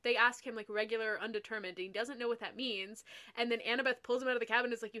that they ask him, like, regular, undetermined, and he doesn't know what that means, and then Annabeth pulls him out of the cabin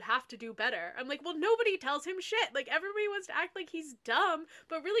and is like, you have to do better. I'm like, well, nobody tells him shit. Like, everybody wants to act like he's dumb,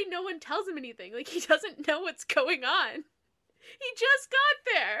 but really no one tells him anything. Like, he doesn't know what's going on. He just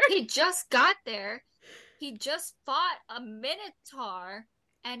got there. He just fought a Minotaur,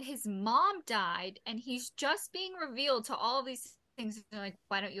 and his mom died, and he's just being revealed to all of these things. They're like,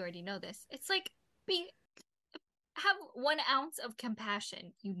 why don't you already know this? It's like, have 1 ounce of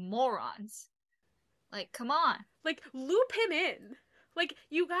compassion, you morons. Like, come on. Like, loop him in. Like,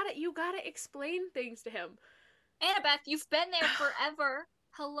 you gotta explain things to him. Annabeth, you've been there forever.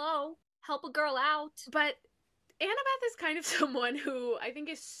 Hello. Help a girl out. But Annabeth is kind of someone who I think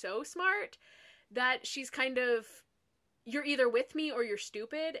is so smart that she's kind of, you're either with me or you're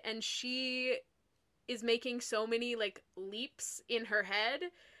stupid, and she is making so many, like, leaps in her head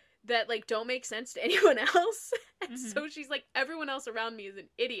that, like, don't make sense to anyone else. And so she's like, everyone else around me is an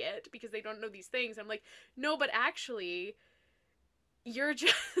idiot because they don't know these things. I'm like, no, but actually, you're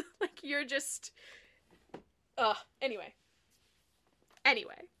just, anyway.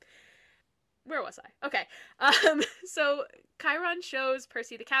 Where was I? Okay. So Chiron shows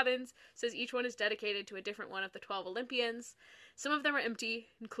Percy the cabins, says each one is dedicated to a different one of the 12 Olympians. Some of them are empty,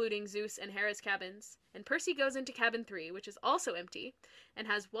 including Zeus and Hera's cabins. And Percy goes into cabin 3, which is also empty, and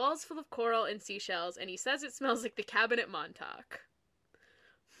has walls full of coral and seashells, and he says it smells like the cabin at Montauk.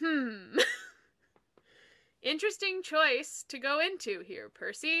 Interesting choice to go into here,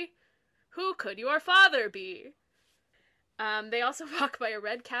 Percy. Who could your father be? They also walk by a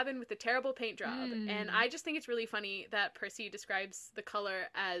red cabin with a terrible paint job, and I just think it's really funny that Percy describes the color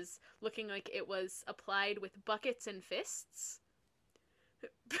as looking like it was applied with buckets and fists.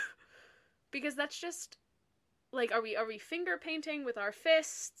 Because that's just, like, are we finger painting with our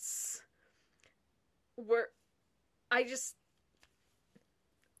fists?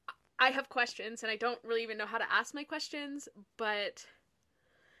 I have questions, and I don't really even know how to ask my questions, but,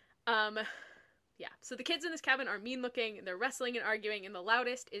 yeah, so the kids in this cabin are mean-looking, and they're wrestling and arguing, and the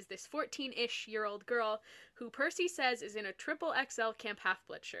loudest is this 14-ish-year-old girl who Percy says is in a XXL Camp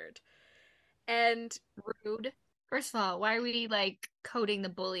Half-Blood shirt. And... rude. First of all, why are we, like, coding the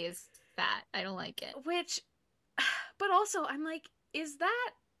bully as fat? I don't like it. Which... But also, I'm like, is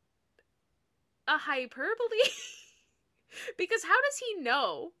that a hyperbole? Because how does he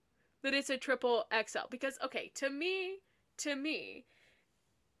know that it's a XXL? Because, okay, to me...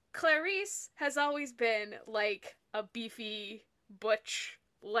 Clarice has always been, like, a beefy, butch,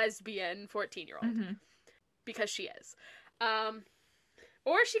 lesbian 14-year-old. Because she is.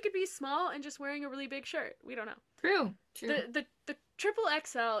 Or she could be small and just wearing a really big shirt. We don't know. True. The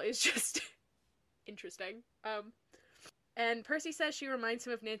XXL is just interesting. And Percy says she reminds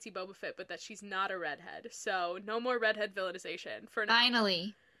him of Nancy Boba Fett, but that she's not a redhead. So, no more redhead villainization for now.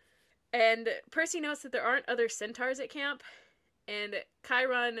 Finally. And Percy notes that there aren't other centaurs at camp. And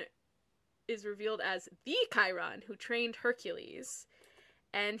Chiron is revealed as the Chiron who trained Hercules.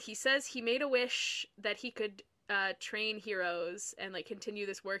 And he says he made a wish that he could train heroes and like continue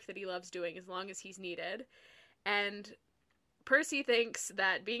this work that he loves doing as long as he's needed. And Percy thinks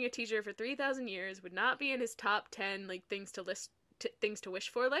that being a teacher for 3,000 years would not be in his top 10 like things to wish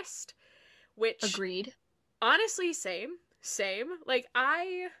for list, which Agreed. honestly same. Like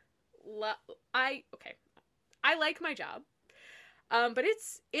I like my job. But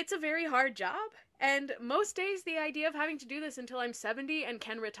it's a very hard job. And most days, the idea of having to do this until I'm 70 and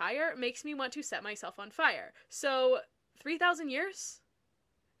can retire makes me want to set myself on fire. So, 3,000 years?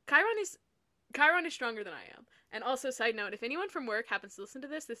 Chiron is stronger than I am. And also, side note, if anyone from work happens to listen to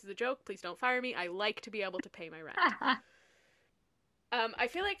this is a joke. Please don't fire me. I like to be able to pay my rent. I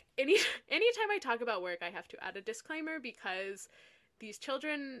feel like anytime I talk about work, I have to add a disclaimer because these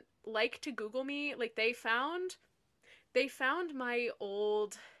children like to Google me. Like, they found my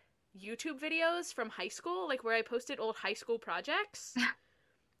old YouTube videos from high school, like where I posted old high school projects,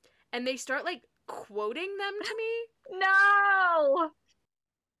 and they start like quoting them to me. No!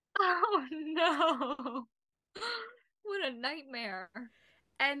 Oh no! What a nightmare.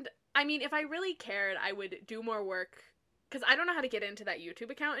 And I mean, if I really cared, I would do more work, because I don't know how to get into that YouTube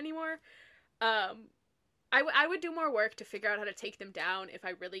account anymore. I would do more work to figure out how to take them down if I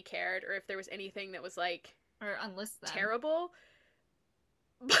really cared, or if there was anything that was like Or unlist them. terrible.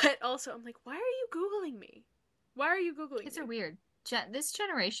 But also, I'm like, why are you Googling me? Why are you Googling Kids me? are weird. This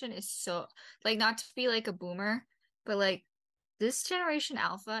generation is so, like, not to be like a boomer, but like, this generation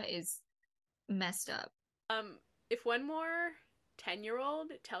alpha is messed up. If one more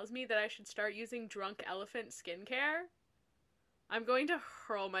 10-year-old tells me that I should start using Drunk Elephant skincare, I'm going to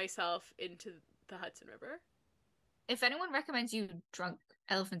hurl myself into the Hudson River. If anyone recommends you Drunk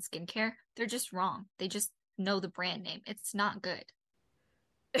Elephant skincare, they're just wrong. They just know the brand name. It's not good.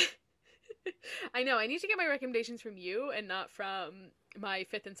 I know, I need to get my recommendations from you and not from my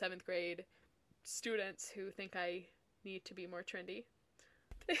 5th and 7th grade students who think I need to be more trendy.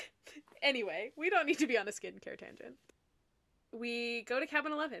 Anyway, we don't need to be on a skincare tangent. We go to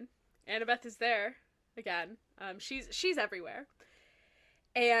cabin 11. Annabeth is there again. She's everywhere.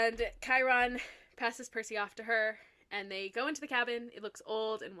 And Chiron passes Percy off to her, and they go into the cabin. It looks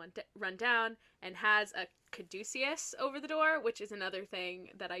old and run down, and has a caduceus over the door, which is another thing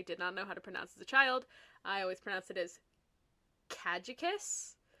that I did not know how to pronounce as a child. I always pronounce it as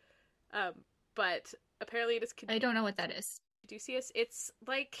caducus, but apparently it is I don't know what that is. caduceus. It's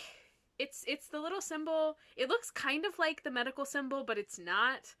like it's the little symbol. It looks kind of like the medical symbol, but it's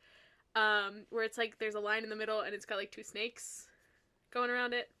not. Where it's like there's a line in the middle and it's got like two snakes going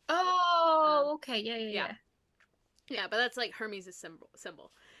around it. Oh, okay. Yeah. Yeah, but that's like Hermes'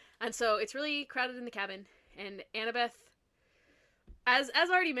 symbol. And so it's really crowded in the cabin, and Annabeth, as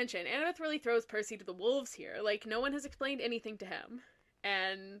already mentioned, Annabeth really throws Percy to the wolves here. Like, no one has explained anything to him.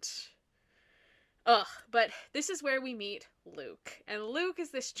 And but this is where we meet Luke. And Luke is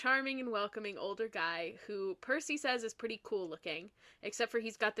this charming and welcoming older guy who Percy says is pretty cool looking, except for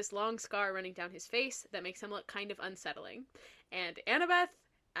he's got this long scar running down his face that makes him look kind of unsettling. And Annabeth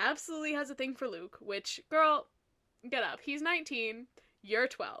absolutely has a thing for Luke, which, girl, get up. He's 19, you're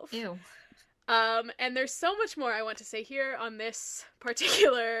 12. Ew. And there's so much more I want to say here on this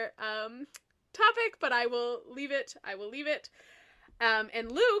particular topic, but I will leave it.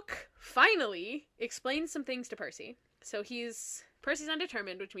 And Luke finally explains some things to Percy. So Percy's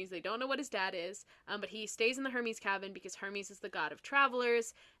undetermined, which means they don't know what his dad is, but he stays in the Hermes cabin because Hermes is the god of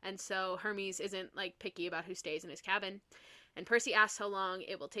travelers, and so Hermes isn't, like, picky about who stays in his cabin. And Percy asks how long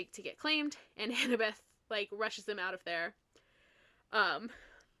it will take to get claimed, and Annabeth, like, rushes them out of there,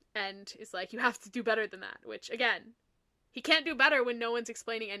 and is like, you have to do better than that, which, again, he can't do better when no one's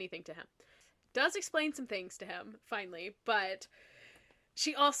explaining anything to him. Does explain some things to him, finally, but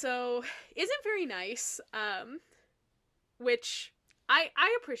she also isn't very nice, which I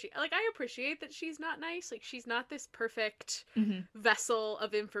appreciate. Like, I appreciate that she's not nice. Like, she's not this perfect vessel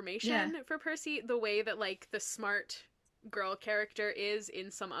of information for Percy, the way that, like, the smart girl character is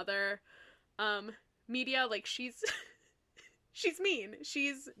in some other media. Like, she's mean.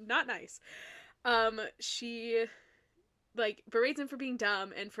 She's not nice. She, like, berates him for being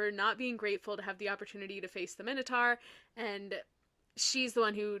dumb and for not being grateful to have the opportunity to face the Minotaur, and she's the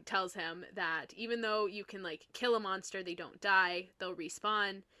one who tells him that even though you can, like, kill a monster, they don't die, they'll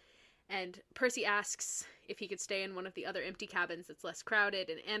respawn. And Percy asks if he could stay in one of the other empty cabins that's less crowded,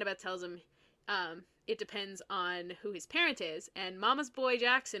 and Annabeth tells him it depends on who his parent is. And Mama's boy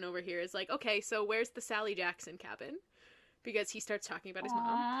Jackson over here is like, okay, so where's the Sally Jackson cabin? Because he starts talking about his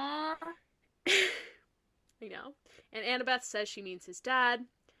mom. I know. And Annabeth says she means his dad.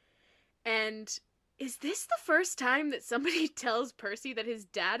 And is this the first time that somebody tells Percy that his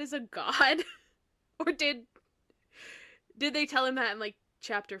dad is a god? Or did they tell him that in like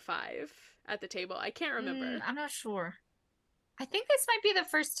chapter 5 at the table? I can't remember. I'm not sure. I think this might be the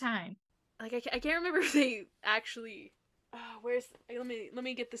first time. Like I can't remember if they actually. Where's let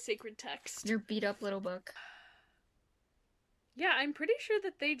me get the sacred text. Your beat up little book. Yeah, I'm pretty sure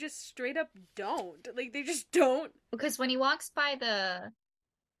that they just straight up don't. Like they just don't. Because when he walks by the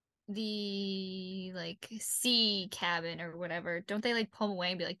like sea cabin or whatever, don't they like pull him away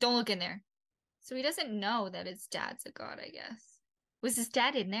and be like, "Don't look in there"? So he doesn't know that his dad's a god, I guess. Was his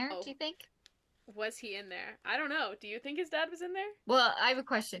dad in there, do you think? Was he in there? I don't know. Do you think his dad was in there? Well, I have a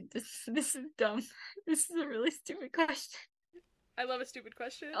question. This is dumb. This is a really stupid question. I love a stupid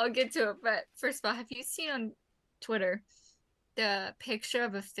question. I'll get to it, but first of all, have you seen on Twitter the picture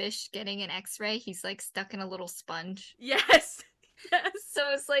of a fish getting an x-ray? He's like stuck in a little sponge. Yes. Yes.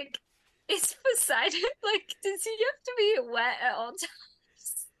 So it's like, is Poseidon, like, does he have to be wet at all times?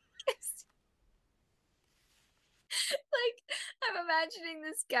 Like, I'm imagining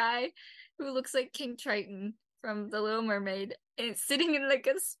this guy who looks like King Triton from The Little Mermaid and sitting in like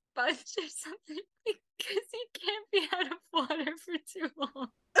a sponge or something because he can't be out of water for too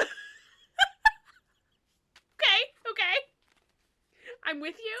long. Okay. I'm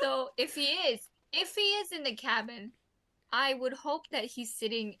with you. So if he is in the cabin, I would hope that he's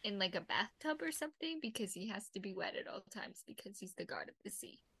sitting in like a bathtub or something because he has to be wet at all times because he's the god of the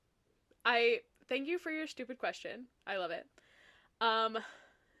sea. I thank you for your stupid question. I love it.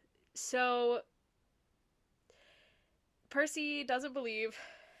 So Percy doesn't believe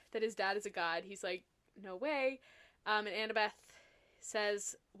that his dad is a god. He's like, no way. And Annabeth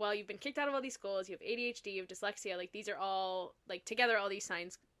says, well, you've been kicked out of all these schools. You have ADHD, you have dyslexia. Like, these are all, like, together, all these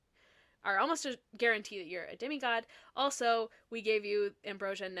signs are almost a guarantee that you're a demigod. Also, we gave you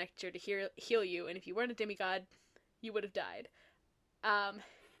ambrosia and nectar to heal you. And if you weren't a demigod, you would have died.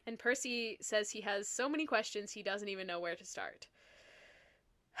 And Percy says he has so many questions, he doesn't even know where to start.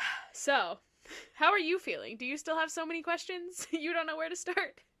 So, how are you feeling? Do you still have so many questions? You don't know where to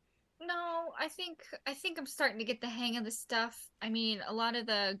start? No, I think I'm starting to get the hang of the stuff. I mean, a lot of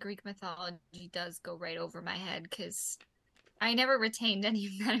the Greek mythology does go right over my head because I never retained any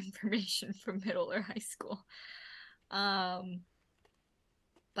of that information from middle or high school. But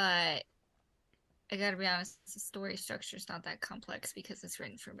I gotta be honest, the story structure is not that complex because it's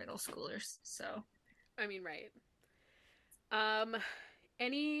written for middle schoolers. So, I mean, right.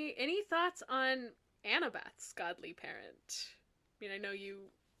 Any thoughts on Annabeth's godly parent? I mean, I know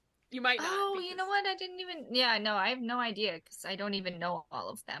you might not. Oh, because... you know what? I have no idea because I don't even know all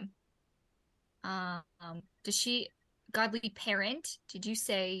of them. Does she godly parent? Did you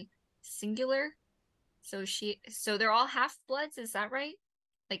say singular? So they're all half-bloods, is that right?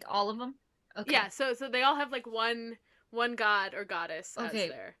 Like all of them? Okay. Yeah, so they all have like one god or goddess as their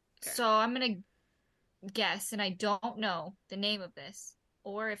parent. So I'm gonna guess, and I don't know the name of this,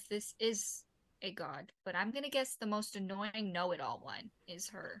 or if this is a god, but I'm gonna guess the most annoying know-it-all one is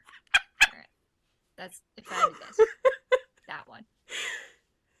her parent. That's if I had to guess. That one.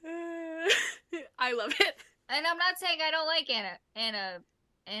 I love it. And I'm not saying I don't like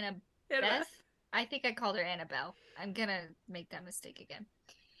Annabeth. I think I called her Annabelle. I'm gonna make that mistake again.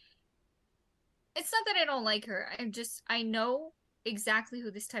 It's not that I don't like her. I know exactly who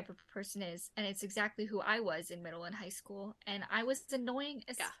this type of person is, and it's exactly who I was in middle and high school, and I was annoying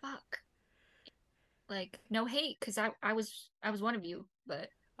as fuck. Like, no hate, because I was one of you,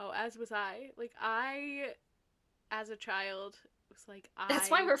 but... Oh, as was I. Like, as a child, was like,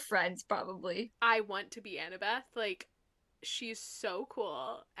 That's why we're friends, probably. I want to be Annabeth. Like, she's so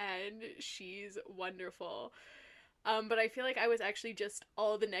cool, and she's wonderful. But I feel like I was actually just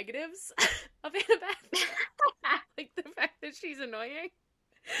all the negatives of Annabeth. Like, the fact that she's annoying.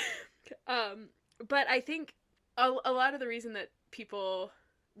 But I think a lot of the reason that people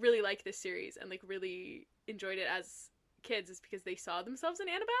really like this series and, like, really enjoyed it as kids is because they saw themselves in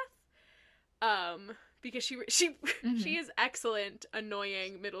Annabeth. Because she is excellent,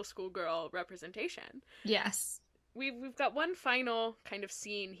 annoying middle school girl representation. Yes. We've got one final kind of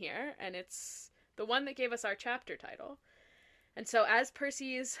scene here, and it's the one that gave us our chapter title. And so as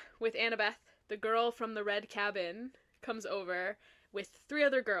Percy's with Annabeth, the girl from the red cabin comes over with 3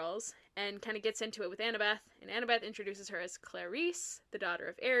 other girls and kind of gets into it with Annabeth. And Annabeth introduces her as Clarice, the daughter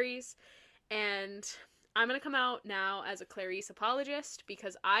of Ares. And I'm going to come out now as a Clarice apologist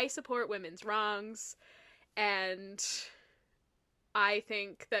because I support women's wrongs. And I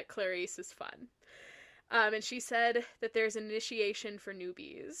think that Clarice is fun. And she said that there's an initiation for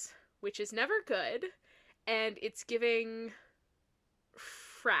newbies, which is never good. and it's giving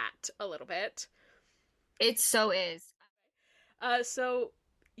frat a little bit. It so is. So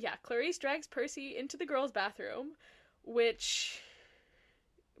yeah, Clarice drags Percy into the girls' bathroom, which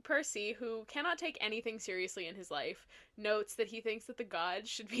Percy, who cannot take anything seriously in his life, notes that he thinks that the gods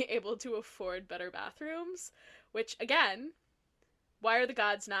should be able to afford better bathrooms, which, again, why are the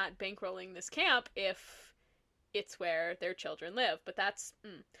gods not bankrolling this camp if it's where their children live? But that's...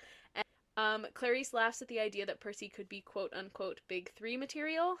 Clarice laughs at the idea that Percy could be quote-unquote big three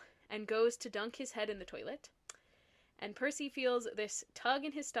material and goes to dunk his head in the toilet. And Percy feels this tug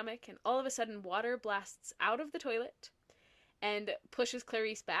in his stomach, and all of a sudden water blasts out of the toilet and pushes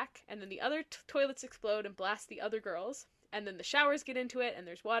Clarice back, and then the other toilets explode and blast the other girls, and then the showers get into it, and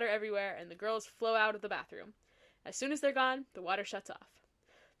there's water everywhere, and the girls flow out of the bathroom. As soon as they're gone, the water shuts off.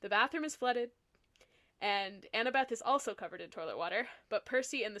 The bathroom is flooded, and Annabeth is also covered in toilet water, but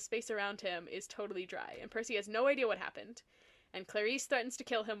Percy and the space around him is totally dry, and Percy has no idea what happened. And Clarice threatens to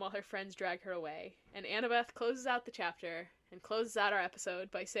kill him while her friends drag her away. And Annabeth closes out the chapter and closes out our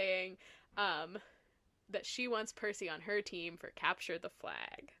episode by saying that she wants Percy on her team for Capture the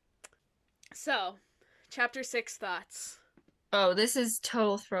Flag. So, chapter 6 thoughts. Oh, this is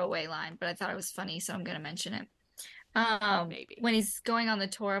total throwaway line, but I thought it was funny, so I'm going to mention it. Maybe. When he's going on the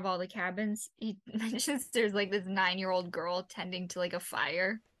tour of all the cabins, he mentions there's like this 9-year-old girl tending to like a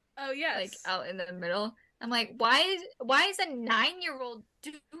fire. Oh, yes. Like out in the middle. I'm like, why is a 9-year-old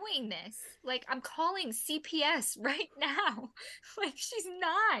doing this? Like, I'm calling CPS right now. Like, she's 9.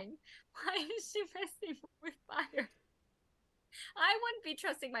 Why is she messing with fire? I wouldn't be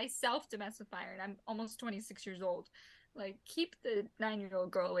trusting myself to mess with fire, and I'm almost 26 years old. Like, keep the 9-year-old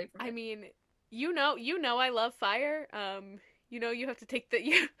girl away from me. I mean, you know I love fire. You have to take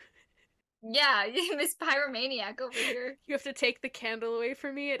the Yeah, Miss Pyromaniac over here. You have to take the candle away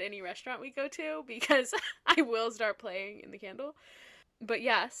from me at any restaurant we go to, because I will start playing in the candle. But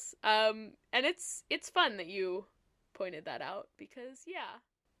yes, and it's fun that you pointed that out, because yeah.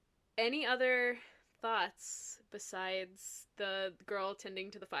 Any other thoughts besides the girl tending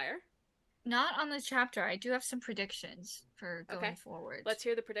to the fire? Not on the chapter. I do have some predictions for going forward. Let's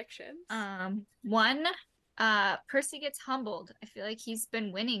hear the predictions. One, Percy gets humbled. I feel like he's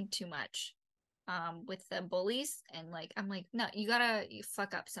been winning too much with the bullies, and like I'm like, no, you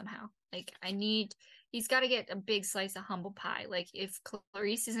fuck up somehow. Like he's got to get a big slice of humble pie. Like if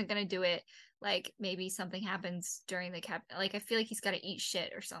Clarice isn't gonna do it, like maybe something happens during the like I feel like he's got to eat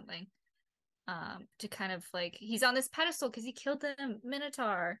shit or something. To kind of like, he's on this pedestal because he killed the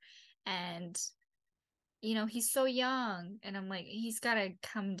Minotaur, and he's so young, and I'm like, he's got to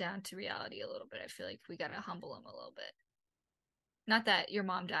come down to reality a little bit. I feel like we got to humble him a little bit. Not that your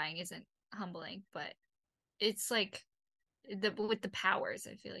mom dying isn't humbling, but it's like with the powers,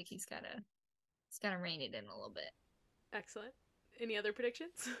 I feel like he's got to rein it in a little bit. Excellent. Any other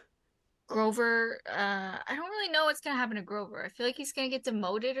predictions? Grover, I don't really know what's gonna happen to Grover. I feel like he's gonna get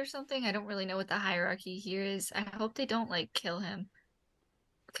demoted or something. I don't really know what the hierarchy here is. I hope they don't like kill him,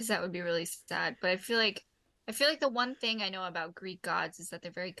 because that would be really sad. But I feel like the one thing I know about Greek gods is that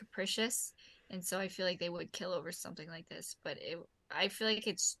they're very capricious, and so I feel like they would kill over something like this. But I feel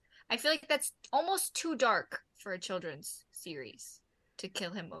like that's almost too dark for a children's series to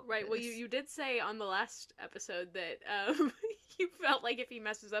kill him over. Right. Well, you did say on the last episode that you felt like if he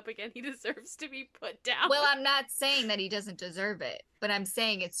messes up again, he deserves to be put down. Well, I'm not saying that he doesn't deserve it, but I'm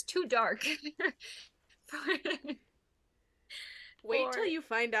saying it's too dark. Wait till you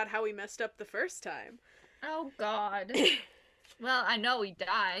find out how he messed up the first time. Oh, God. Well, I know he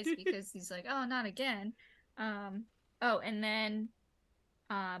dies because he's like, oh, not again. And then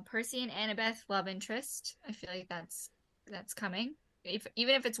Percy and Annabeth love interest. I feel like that's coming.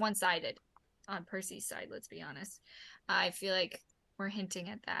 Even if it's one-sided on Percy's side, let's be honest. I feel like we're hinting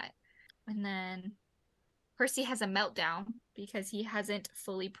at that. And then Percy has a meltdown because he hasn't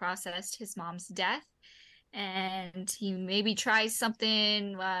fully processed his mom's death. And he maybe tries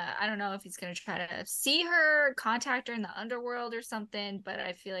something. I don't know if he's going to try to see her, contact her in the underworld or something. But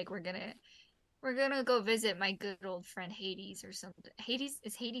I feel like we're going to go visit my good old friend Hades or something.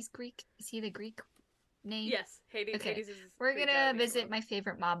 Is Hades Greek? Is he the Greek name? Yes, Hades. Okay. Hades is we're gonna visit my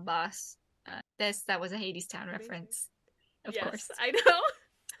favorite mob boss. That was a Hadestown reference, of course. I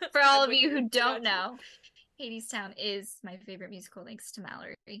know. For all of you who don't know, Hadestown is my favorite musical, thanks to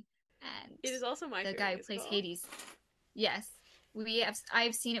Mallory, and it is also my the favorite guy who musical. plays Hades. Yes,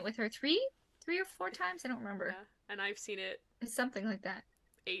 I've seen it with her three or four times. I don't remember. Yeah, and I've seen it. It's something like that.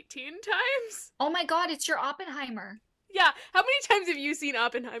 18 times. Oh my God! It's your Oppenheimer. Yeah, how many times have you seen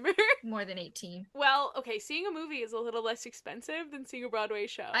Oppenheimer? More than 18. Well, okay, seeing a movie is a little less expensive than seeing a Broadway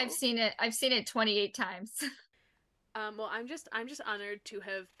show. I've seen it 28 times. Well, I'm just honored to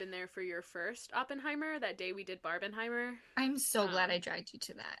have been there for your first Oppenheimer that day we did Barbenheimer. I'm so glad I dragged you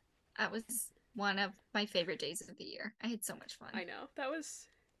to that. That was one of my favorite days of the year. I had so much fun. I know. That was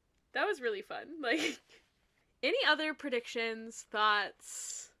really fun. Like, any other predictions,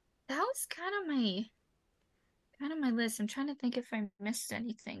 thoughts? That was kind of my list. I'm trying to think if I missed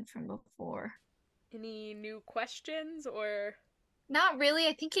anything from before. Any new questions or Not really.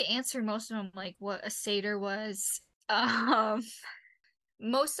 I think you answered most of them, like what a satyr was.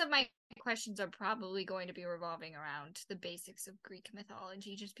 Most of my questions are probably going to be revolving around the basics of Greek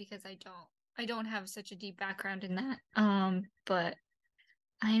mythology, just because I don't have such a deep background in that. But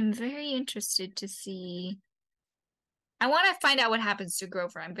I am very interested to see. I want to find out what happens to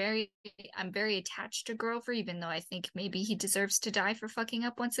Grover. I'm very attached to Grover, even though I think maybe he deserves to die for fucking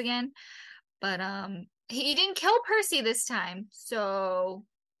up once again. But he didn't kill Percy this time, so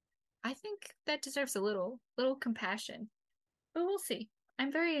I think that deserves a little compassion. But we'll see.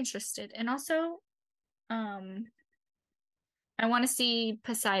 I'm very interested. And also, I want to see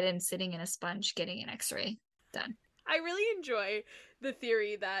Poseidon sitting in a sponge getting an X-ray done. I really enjoy the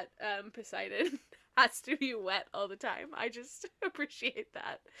theory that Poseidon has to be wet all the time. I just appreciate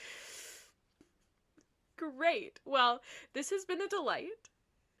that. Great. Well, this has been a delight.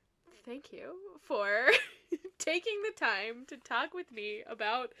 Thank you for taking the time to talk with me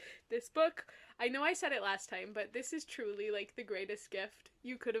about this book. I know I said it last time, but this is truly like the greatest gift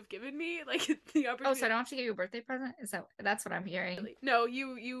you could have given me. Like the opportunity. Oh, so I don't have to give you a birthday present? That's what I'm hearing? Really? No,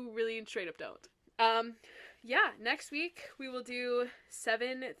 you really and straight up don't. Yeah, next week we will do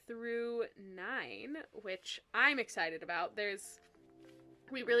 7 through 9, which I'm excited about.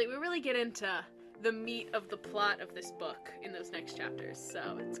 We really get into the meat of the plot of this book in those next chapters,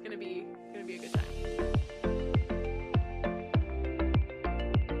 so it's gonna be a good time.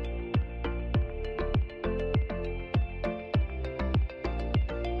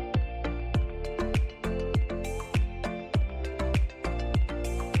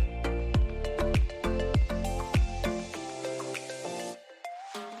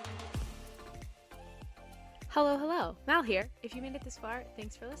 Hello, Mal here. If you made it this far,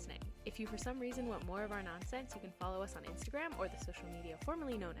 thanks for listening. If you for some reason want more of our nonsense, you can follow us on Instagram or the social media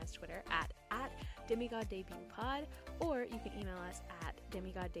formerly known as Twitter at DemigodDebutPod, or you can email us at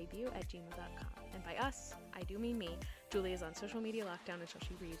demigoddebut@gmail.com. And by us, I do mean me. Julie is on social media lockdown until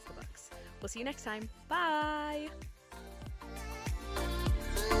she reads the books. We'll see you next time. Bye!